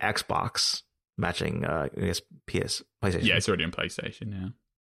to Xbox, matching I guess PlayStation. Yeah, it's already on PlayStation. Yeah.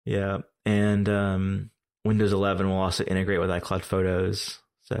 Yeah, and Windows 11 will also integrate with iCloud Photos.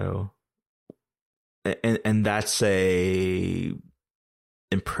 So, and that's a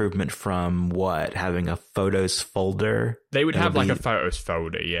improvement from what, having a Photos folder. They would have like a Photos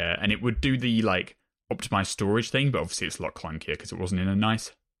folder, yeah, and it would do the like optimized storage thing, but obviously it's a lot clunkier because it wasn't in a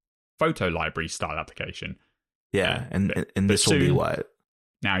nice photo library style application. Yeah, and this will be what?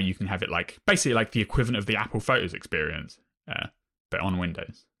 Now you can have it like basically like the equivalent of the Apple Photos experience, but on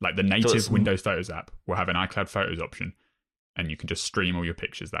Windows. Like the native Windows Photos app will have an iCloud Photos option, and you can just stream all your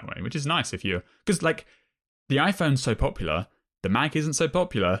pictures that way, which is nice if you're... Because like the iPhone's so popular, the Mac isn't so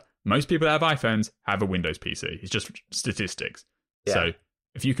popular. Most people that have iPhones have a Windows PC. It's just statistics. Yeah. So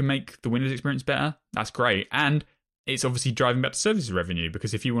if you can make the Windows experience better, that's great. And it's obviously driving better services revenue,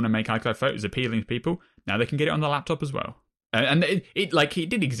 because if you want to make iCloud Photos appealing to people, now they can get it on the laptop as well. And it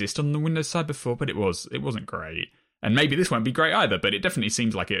did exist on the Windows side before, but it wasn't great. And maybe this won't be great either, but it definitely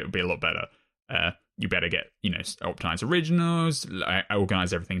seems like it would be a lot better. You better get, optimize originals,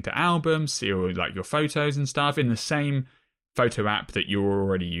 organize everything to albums, see all like your photos and stuff in the same photo app that you're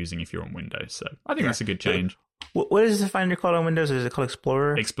already using if you're on Windows. So I think that's a good change. What is the Finder called on Windows? Is it called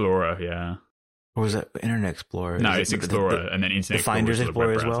Explorer? Explorer, yeah. Or is that Internet Explorer? No, it's Explorer, and then Internet Explorer. Finder's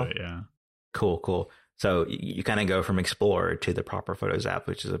Explorer as well? Yeah. Cool. So you kind of go from Explorer to the proper Photos app,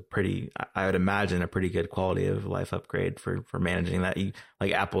 which is I would imagine, a pretty good quality of life upgrade for managing that.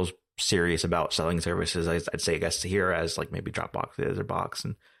 Like Apple's serious about selling services, I'd say, I guess, here, as like maybe Dropbox is, or Box.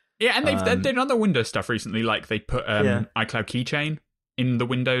 And yeah, and they've done other Windows stuff recently, like they put iCloud Keychain in the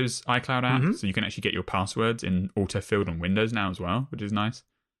Windows iCloud app, so you can actually get your passwords in auto-filled on Windows now as well, which is nice.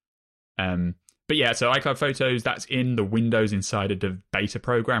 But yeah, so iCloud Photos, that's in the Windows Insider beta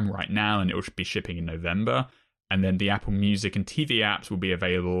program right now, and it will be shipping in November. And then the Apple Music and TV apps will be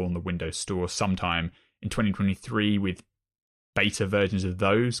available on the Windows Store sometime in 2023, with beta versions of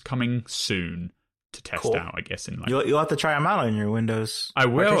those coming soon to test out, I guess. You'll have to try them out on your Windows. I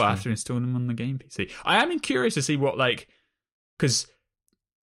will, after installing them on the game PC. I am curious to see what, because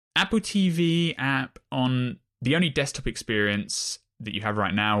Apple TV app on the only desktop experience that you have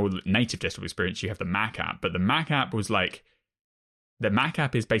right now, native desktop experience, you have the Mac app, but the Mac app was like, the Mac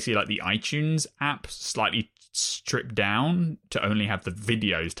app is basically like the iTunes app slightly stripped down to only have the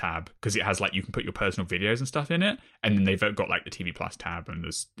videos tab, because it has like, you can put your personal videos and stuff in it, and then they've got like the TV Plus tab and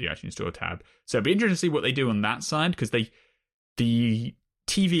there's the iTunes Store tab. So it'd be interesting to see what they do on that side, because the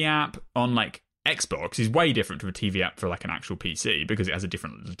TV app on like Xbox is way different from a TV app for like an actual PC, because it has a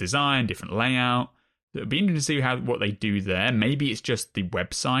different design, different layout. It'd be interesting to see what they do there. Maybe it's just the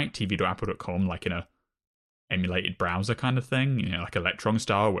website, tv.apple.com, like in a emulated browser kind of thing, like Electron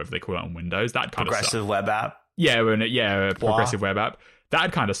style, whatever they call it on Windows. That kind progressive web app. Yeah, a progressive web app.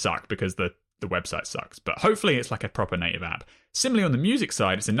 That'd kind of suck because the website sucks. But hopefully it's like a proper native app. Similarly, on the music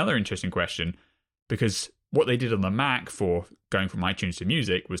side, it's another interesting question, because what they did on the Mac for going from iTunes to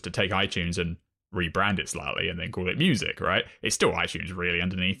Music was to take iTunes and rebrand it slightly and then call it Music, right? It's still iTunes really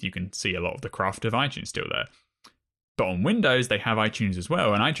underneath. You can see a lot of the craft of iTunes still there. But on Windows, they have iTunes as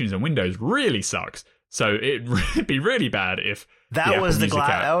well, and iTunes on Windows really sucks. So it'd be really bad if that was the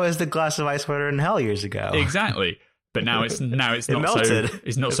glass of ice water in hell years ago. Exactly. But now it's not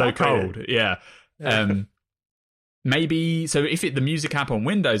so cold. Yeah. Maybe so if the music app on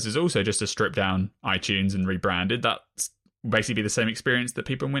Windows is also just a stripped down iTunes and rebranded, that's basically the same experience that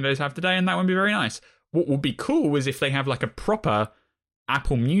people on Windows have today, and that would be very nice. What would be cool is if they have like a proper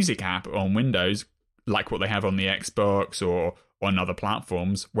Apple Music app on Windows, like what they have on the Xbox or on other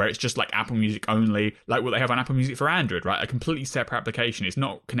platforms, where it's just like Apple Music only, like what they have on Apple Music for Android, right? A completely separate application. It's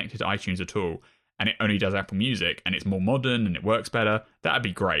not connected to iTunes at all, and it only does Apple Music, and it's more modern and it works better. That'd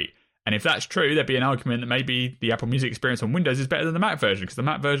be great. And if that's true, there'd be an argument that maybe the Apple Music experience on Windows is better than the Mac version, because the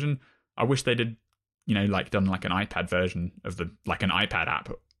Mac version, I wish they did, like done like an iPad version of like an iPad app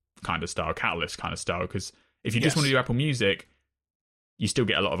kind of style, Catalyst kind of style, because if you just want to do Apple Music, you still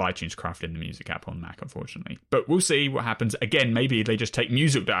get a lot of iTunes craft in the Music app on Mac, unfortunately. But we'll see what happens. Again, maybe they just take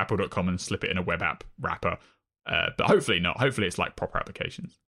music.apple.com and slip it in a web app wrapper. But hopefully not. Hopefully it's like proper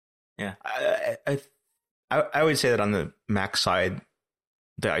applications. Yeah. I would say that on the Mac side,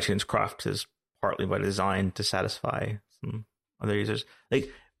 the iTunes craft is partly by design to satisfy some other users.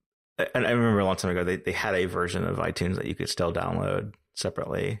 Like, and I remember a long time ago, they had a version of iTunes that you could still download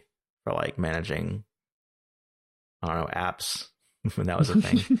separately for like managing, I don't know, apps, when that was a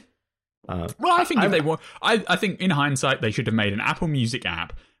thing. Well, I think if they want, I think in hindsight they should have made an Apple Music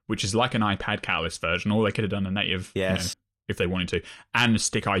app, which is like an iPad Catalyst version, or they could have done a native, if they wanted to, and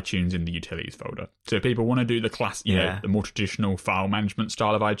stick iTunes in the utilities folder. So if people want to do the class, the more traditional file management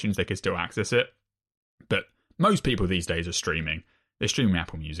style of iTunes, they can still access it. But most people these days are streaming. They're streaming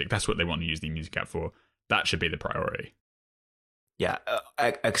Apple Music. That's what they want to use the music app for. That should be the priority. Yeah,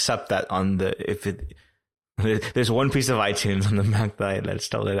 except that there's one piece of iTunes on the Mac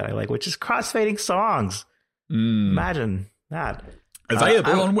that I like, which is crossfading songs. Imagine that.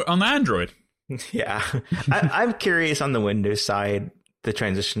 Available on the Android. Yeah. I'm curious on the Windows side, the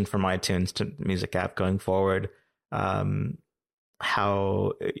transition from iTunes to Music app going forward.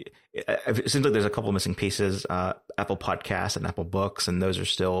 How it seems like there's a couple of missing pieces. Apple Podcasts and Apple Books, and those are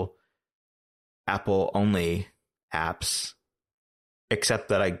still Apple only apps. Except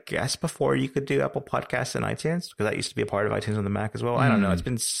that I guess before you could do Apple Podcasts and iTunes, because that used to be a part of iTunes on the Mac as well. I don't know. It's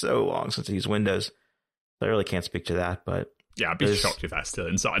been so long since I used Windows, so I really can't speak to that. But yeah, I'd be shocked if that's still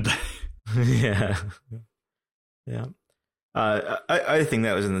inside there. Yeah. I think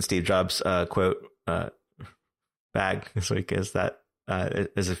that was in the Steve Jobs quote bag this week is that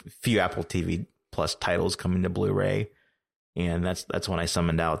there's a few Apple TV Plus titles coming to Blu-ray, and that's when I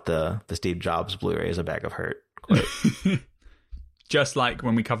summoned out the Steve Jobs Blu-ray as a bag of hurt quote. Just like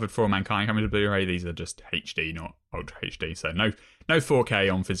when we covered For All Mankind coming to Blu-ray, these are just HD, not Ultra HD. So no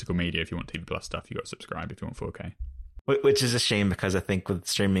 4K on physical media. If you want TV Plus stuff, you got to subscribe if you want 4K. Which is a shame, because I think with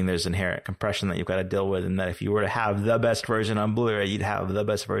streaming, there's inherent compression that you've got to deal with, and that if you were to have the best version on Blu-ray, you'd have the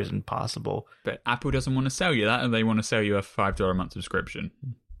best version possible. But Apple doesn't want to sell you that, and they want to sell you a $5 a month subscription.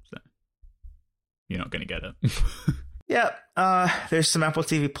 So you're not going to get it. Yeah, there's some Apple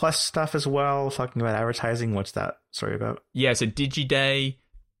TV Plus stuff as well, talking about advertising. What's that story about? Yeah, so DigiDay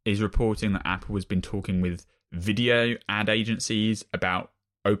is reporting that Apple has been talking with video ad agencies about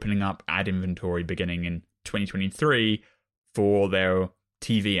opening up ad inventory beginning in 2023 for their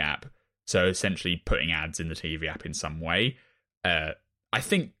TV app. So essentially putting ads in the TV app in some way. I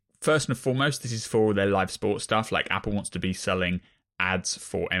think first and foremost, this is for their live sports stuff. Like Apple wants to be selling ads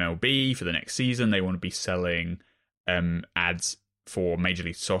for MLB for the next season. They want to be selling ads for Major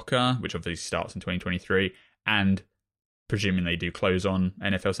League Soccer, which obviously starts in 2023, and presuming they do close on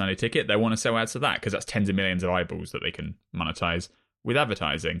NFL Sunday Ticket, they want to sell ads to that because that's tens of millions of eyeballs that they can monetize with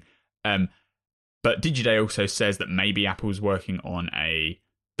advertising. But DigiDay also says that maybe Apple's working on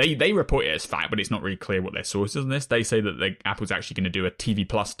they report it as fact, but it's not really clear what their source is on this. They say that Apple's actually going to do a TV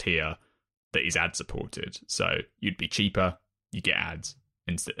Plus tier that is ad supported, so you'd be cheaper, you get ads.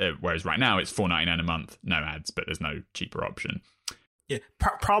 Whereas right now it's $4.99 a month, no ads, but there's no cheaper option. Yeah,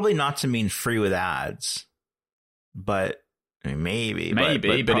 probably not to mean free with ads, but I mean, maybe,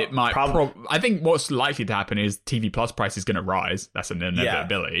 but it might. I think what's likely to happen is TV Plus price is going to rise. That's an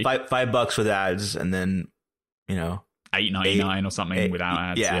inevitability. Yeah, $5 with ads, and then $8.99 or something without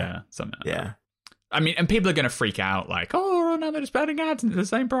ads. Yeah, something like that. I mean, and people are going to freak out like, oh, now they're just adding ads into the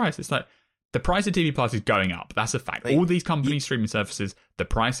same price. It's like, the price of TV Plus is going up. That's a fact. All these companies, streaming services, the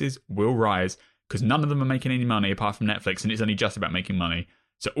prices will rise because none of them are making any money apart from Netflix, and it's only just about making money.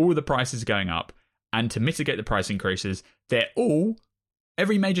 So all the prices are going up. And to mitigate the price increases,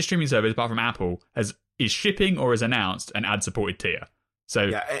 every major streaming service apart from Apple is shipping or has announced an ad-supported tier.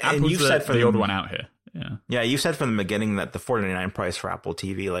 So Apple's the odd one out here. Yeah, you said from the beginning that the $4.99 price for Apple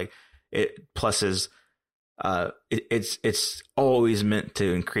TV, like it plus is. It's always meant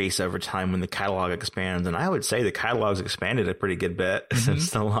to increase over time when the catalog expands, and I would say the catalog's expanded a pretty good bit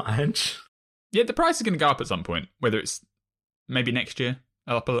since the launch. Yeah, the price is going to go up at some point, whether it's maybe next year,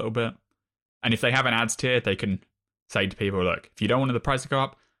 up a little bit. And if they have an ads tier, they can say to people, look, if you don't want the price to go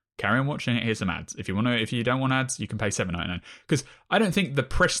up, carry on watching it, here's some ads. If you don't want ads, you can pay $7.99. Because I don't think the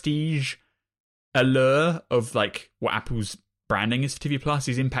prestige allure of like what Apple's branding is for TV Plus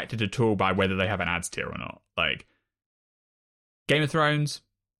is impacted at all by whether they have an ads tier or not. Like Game of Thrones,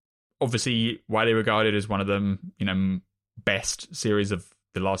 obviously widely regarded as one of the best series of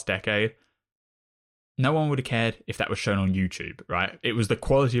the last decade. No one would have cared if that was shown on YouTube, right? It was the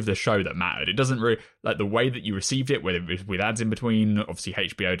quality of the show that mattered. It doesn't really, like the way that you received it, whether it was with ads in between. Obviously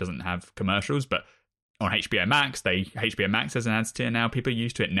HBO doesn't have commercials, but on HBO Max, HBO Max has an ads tier now. People are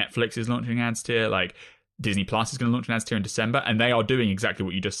used to it. Netflix is launching an ads tier. Like Disney Plus is going to launch an ads tier in December, and they are doing exactly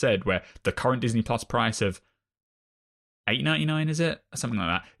what you just said, where the current Disney Plus price of $8.99, is it? Something like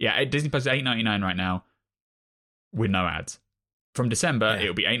that. Yeah, Disney Plus is $8.99 right now with no ads. From December,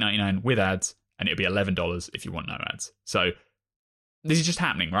 it'll be $8.99 with ads, and it'll be $11 if you want no ads. So this is just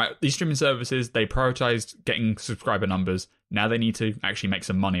happening, right? These streaming services, they prioritized getting subscriber numbers. Now they need to actually make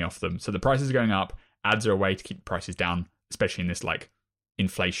some money off them. So the prices are going up. Ads are a way to keep prices down, especially in this like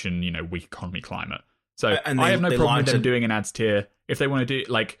inflation, weak economy climate. So And I have no problem with them doing an ads tier. If they want to do,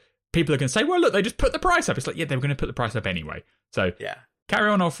 like, people are going to say, well, look, they just put the price up. It's like, yeah, they were going to put the price up anyway. So carry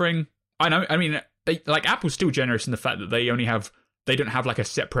on offering. I know, I mean, Apple's still generous in the fact that they don't have like a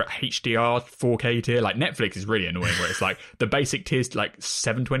separate HDR 4K tier. Like Netflix is really annoying where it's like the basic tier's like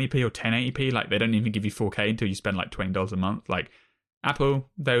 720p or 1080p. Like they don't even give you 4K until you spend like $20 a month. Like Apple,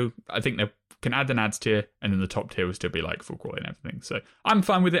 though, I think they can add an ads tier and then the top tier will still be like full quality and everything. So I'm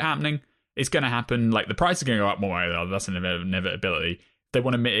fine with it happening. It's going to happen. Like the price is going to go up more. That's an inevitability. If they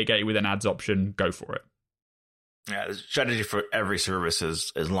want to mitigate it with an ads option, go for it. Yeah, the strategy for every service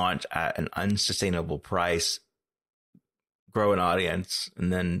is launch at an unsustainable price, grow an audience,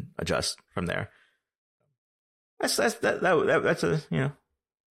 and then adjust from there. That's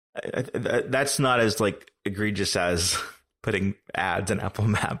not as like egregious as putting ads in Apple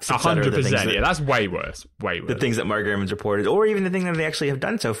Maps. 100%. Yeah, that's way worse. Way worse. The things that Mark Gurman's reported, or even the thing that they actually have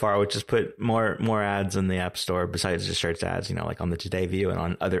done so far, which is put more ads in the App Store besides just search ads. Like on the Today View and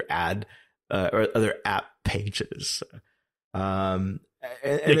on other or other app pages. You don't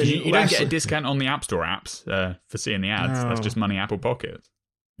get a discount on the App Store apps for seeing the ads. No. That's just money Apple pockets.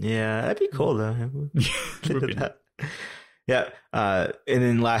 Yeah, that'd be cool though. Would be. Yeah, and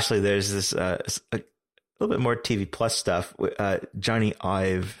then lastly, there's this a little bit more TV Plus stuff. Johnny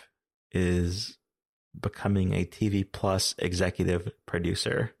Ive is becoming a TV Plus executive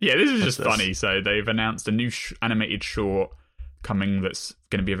producer. Yeah, this is just funny. So they've announced a new animated short coming that's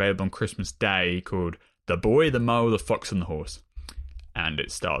going to be available on Christmas Day called The Boy, the Mole, the Fox and the Horse. And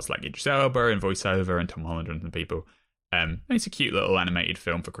it stars like Idris Elba and voiceover and Tom Holland and the people. And it's a cute little animated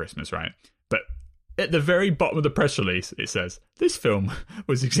film for Christmas, right? But at the very bottom of the press release, it says, this film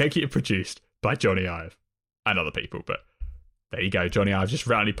was executive produced by Johnny Ive and other people. But there you go. Johnny Ive just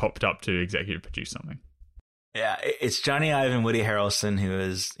randomly popped up to executive produce something. Yeah, it's Johnny Ive and Woody Harrelson, who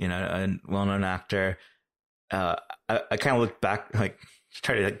is, a well-known actor. I kind of looked back, like,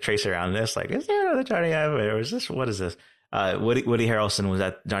 try to trace around this. Like, is there another Johnny Ive? Or is this, what is this? Woody Harrelson was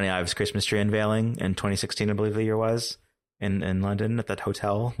at Johnny Ive's Christmas tree unveiling in 2016, I believe the year was, in London at that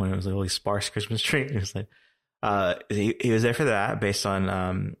hotel when it was a really sparse Christmas tree. It was like, he was there for that based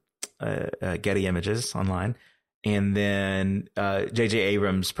on Getty Images online. And then J.J.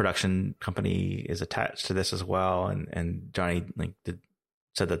 Abrams' production company is attached to this as well. And Johnny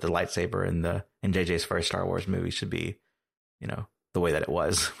said that the lightsaber in J.J.'s first Star Wars movie should be, the way that it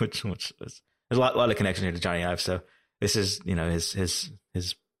was, which was, there's a lot of connection here to Johnny Ive. So this is,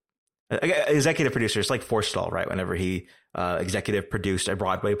 his executive producer. It's like Forstall, right? Whenever he executive produced a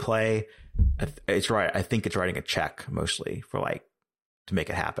Broadway play, it's right. I think it's writing a check mostly for to make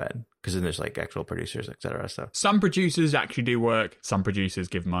it happen, because then there's actual producers, etc. So some producers actually do work. Some producers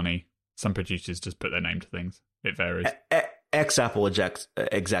give money. Some producers just put their name to things. It varies. Ex-Apple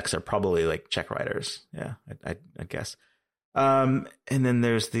execs are probably check writers. Yeah, I guess. And then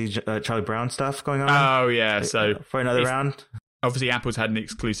there's the Charlie Brown stuff going on. Oh yeah, so for another round. Obviously, Apple's had an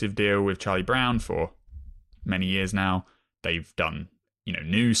exclusive deal with Charlie Brown for many years now. They've done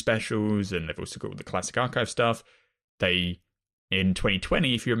new specials, and they've also got all the classic archive stuff. In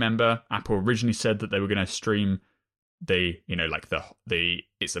 2020, if you remember, Apple originally said that they were going to stream the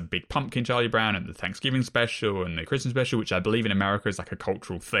It's a Big Pumpkin Charlie Brown and the Thanksgiving special and the Christmas special, which I believe in America is a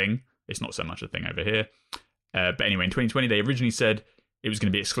cultural thing. It's not so much a thing over here. But anyway, in 2020, they originally said it was going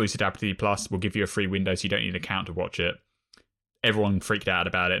to be exclusive to Apple TV Plus. We'll give you a free window so you don't need an account to watch it. Everyone freaked out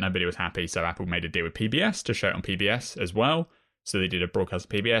about it. Nobody was happy. So Apple made a deal with PBS to show it on PBS as well. So they did a broadcast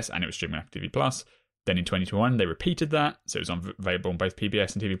of PBS and it was streaming on Apple TV Plus. Then in 2021, they repeated that. So it was available on both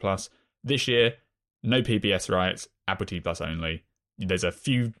PBS and TV Plus. This year, no PBS rights, Apple TV Plus only. There's a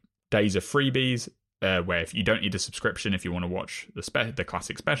few days of freebies where if you don't need a subscription, if you want to watch the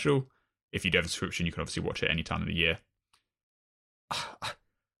classic special, if you do have a subscription, you can obviously watch it any time of the year.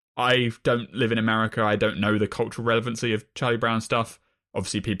 I don't live in America. I don't know the cultural relevancy of Charlie Brown stuff.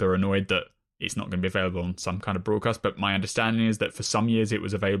 Obviously, people are annoyed that it's not going to be available on some kind of broadcast, but my understanding is that for some years it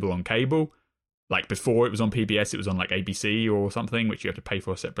was available on cable. Before it was on PBS, it was on ABC or something, which you have to pay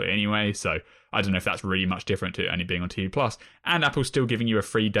for separately anyway. So I don't know if that's really much different to it only being on TV Plus. And Apple's still giving you a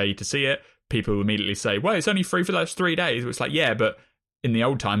free day to see it. People will immediately say, well, it's only free for those 3 days. It's yeah, but in the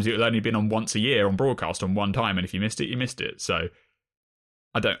old times, it would only been on once a year on broadcast on one time. And if you missed it, you missed it. So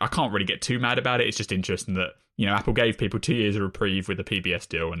I can't really get too mad about it. It's just interesting that, Apple gave people 2 years of reprieve with the PBS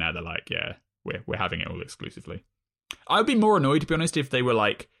deal. And now they're yeah, we're having it all exclusively. I would be more annoyed, to be honest, if they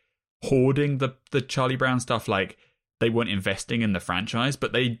were hoarding the Charlie Brown stuff. they weren't investing in the franchise,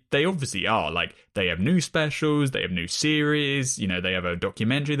 but they obviously are. Like, they have new specials, they have new series, you know, they have a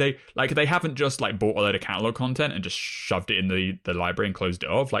documentary. They haven't just like bought a load of catalog content and just shoved it in the library and closed it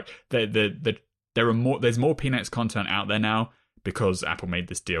off. Like, there's more Peanuts content out there now because Apple made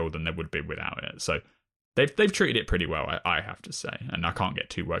this deal than there would be without it. So they've treated it pretty well, I have to say, and I can't get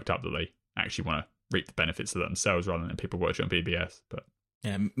too worked up that they actually want to reap the benefits of that themselves rather than people watch it on PBS. But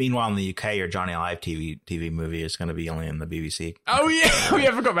yeah. Meanwhile, in the UK, your Johnny Live TV movie is going to be only in the BBC. Oh yeah,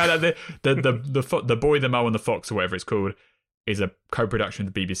 I forgot about that. The Boy, the Mo, and the Fox, or whatever it's called, is a co-production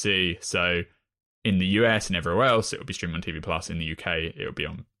with the BBC. So in the US and everywhere else, it will be streamed on TV Plus. In the UK, it will be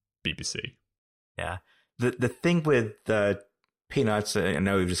on BBC. Yeah. The thing with Peanuts, I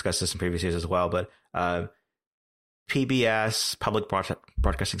know we've discussed this in previous years as well, but PBS, public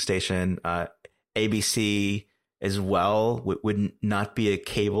broadcasting station, ABC as well would not be a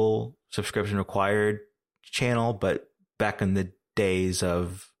cable subscription required channel, but back in the days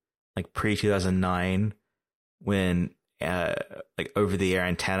of like pre-2009 when like over the air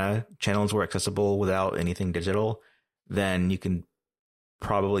antenna channels were accessible without anything digital, then you can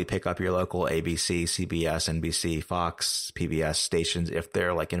probably pick up your local ABC, CBS, NBC, Fox, PBS stations if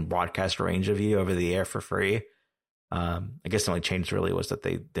they're like in broadcast range of you over the air for free. I guess the only change really was that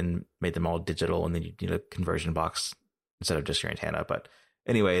they then made them all digital and then you need a conversion box instead of just your antenna. But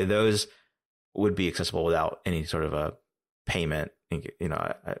anyway, those would be accessible without any sort of a payment. You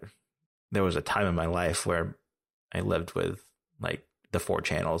know, there was a time in my life where I lived with like the 4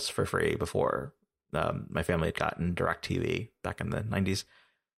 channels for free before my family had gotten DirecTV back in the 90s.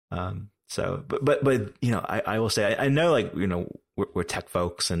 So, but you know, I will say I know, like, you know, we're tech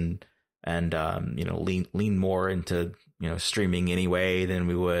folks and you know, lean more into, you know, streaming anyway than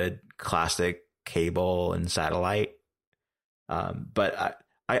we would classic cable and satellite. But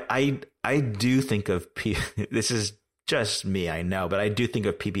I do think of this is just me, I know, but I do think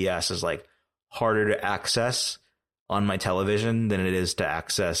of PBS as like harder to access on my television than it is to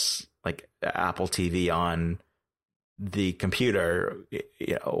access like Apple TV on the computer,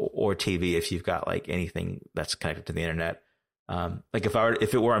 you know, or TV if you've got like anything that's connected to the internet. Like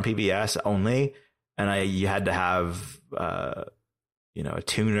if it were on PBS only, and you had to have you know, a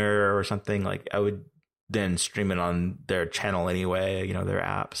tuner or something, like I would then stream it on their channel anyway, you know, their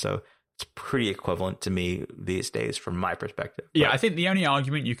app. So it's pretty equivalent to me these days from my perspective. Yeah, I think the only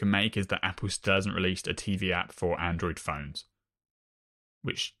argument you can make is that Apple still hasn't released a TV app for Android phones,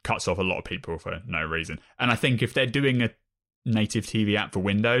 which cuts off a lot of people for no reason. And I think if they're doing a native TV app for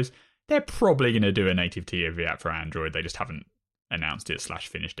Windows, they're probably going to do a native TV app for Android. They just haven't announced it /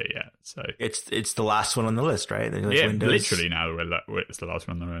 finished it yet. So it's the last one on the list, right? Like yeah, Windows, literally now it's the last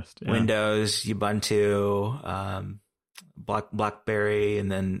one on the list. Yeah. Windows, Ubuntu, BlackBerry,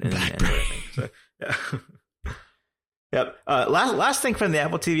 and everything. So, yeah. Yep. Last thing from the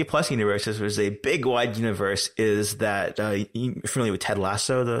Apple TV Plus universe was a big wide universe. Is that you're familiar with Ted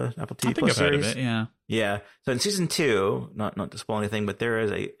Lasso, the Apple TV Plus series? I've heard of it. Yeah. Yeah. So in season 2, not to spoil anything, but there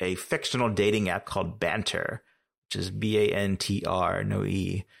is a fictional dating app called Banter, which is BANTR, no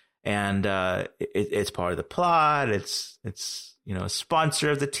E, and it's part of the plot. It's you know, a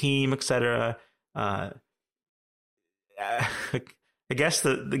sponsor of the team, etc. I guess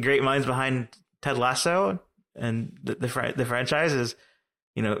the great minds behind Ted Lasso and the franchise is,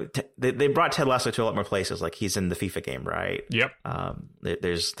 you know, they brought Ted Lasso to a lot more places. Like he's in the FIFA game, right? Yep.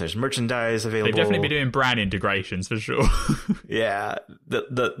 There's merchandise available. They've definitely been doing brand integrations for sure. Yeah.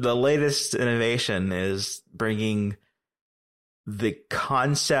 The latest innovation is bringing the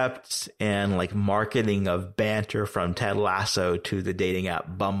concept and like marketing of Banter from Ted Lasso to the dating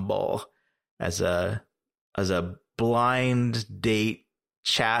app Bumble as a blind date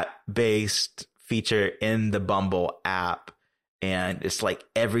chat based feature in the Bumble app. And it's like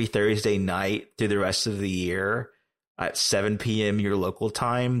every Thursday night through the rest of the year at 7 p.m. your local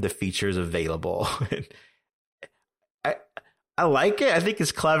time, the feature is available. I like it. I think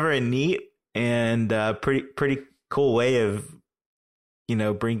it's clever and neat and pretty cool way of, you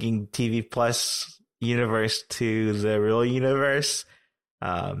know, bringing TV Plus universe to the real universe.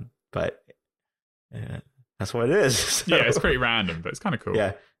 But that's what it is. So, yeah, it's pretty random, but it's kind of cool.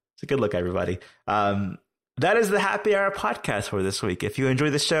 Yeah, it's a good look, everybody. That is the Happy Hour podcast for this week. If you enjoy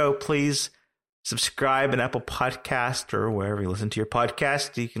the show, please subscribe in Apple Podcast or wherever you listen to your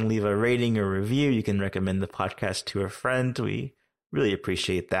podcast. You can leave a rating or review. You can recommend the podcast to a friend. We really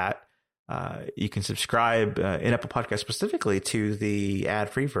appreciate that. You can subscribe in Apple Podcast specifically to the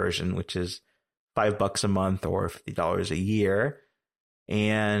ad-free version, which is $5 a month or $50 a year.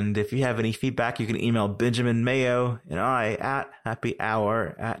 And if you have any feedback, you can email Benjamin Mayo and I at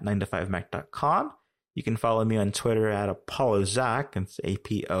happyhour@9to5mac.com. You can follow me on Twitter at ApolloZac. It's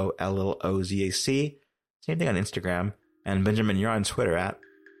APOLLOZAC. Same thing on Instagram. And Benjamin, you're on Twitter at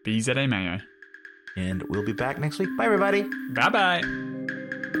BZA Mayo. And we'll be back next week. Bye, everybody. Bye-bye.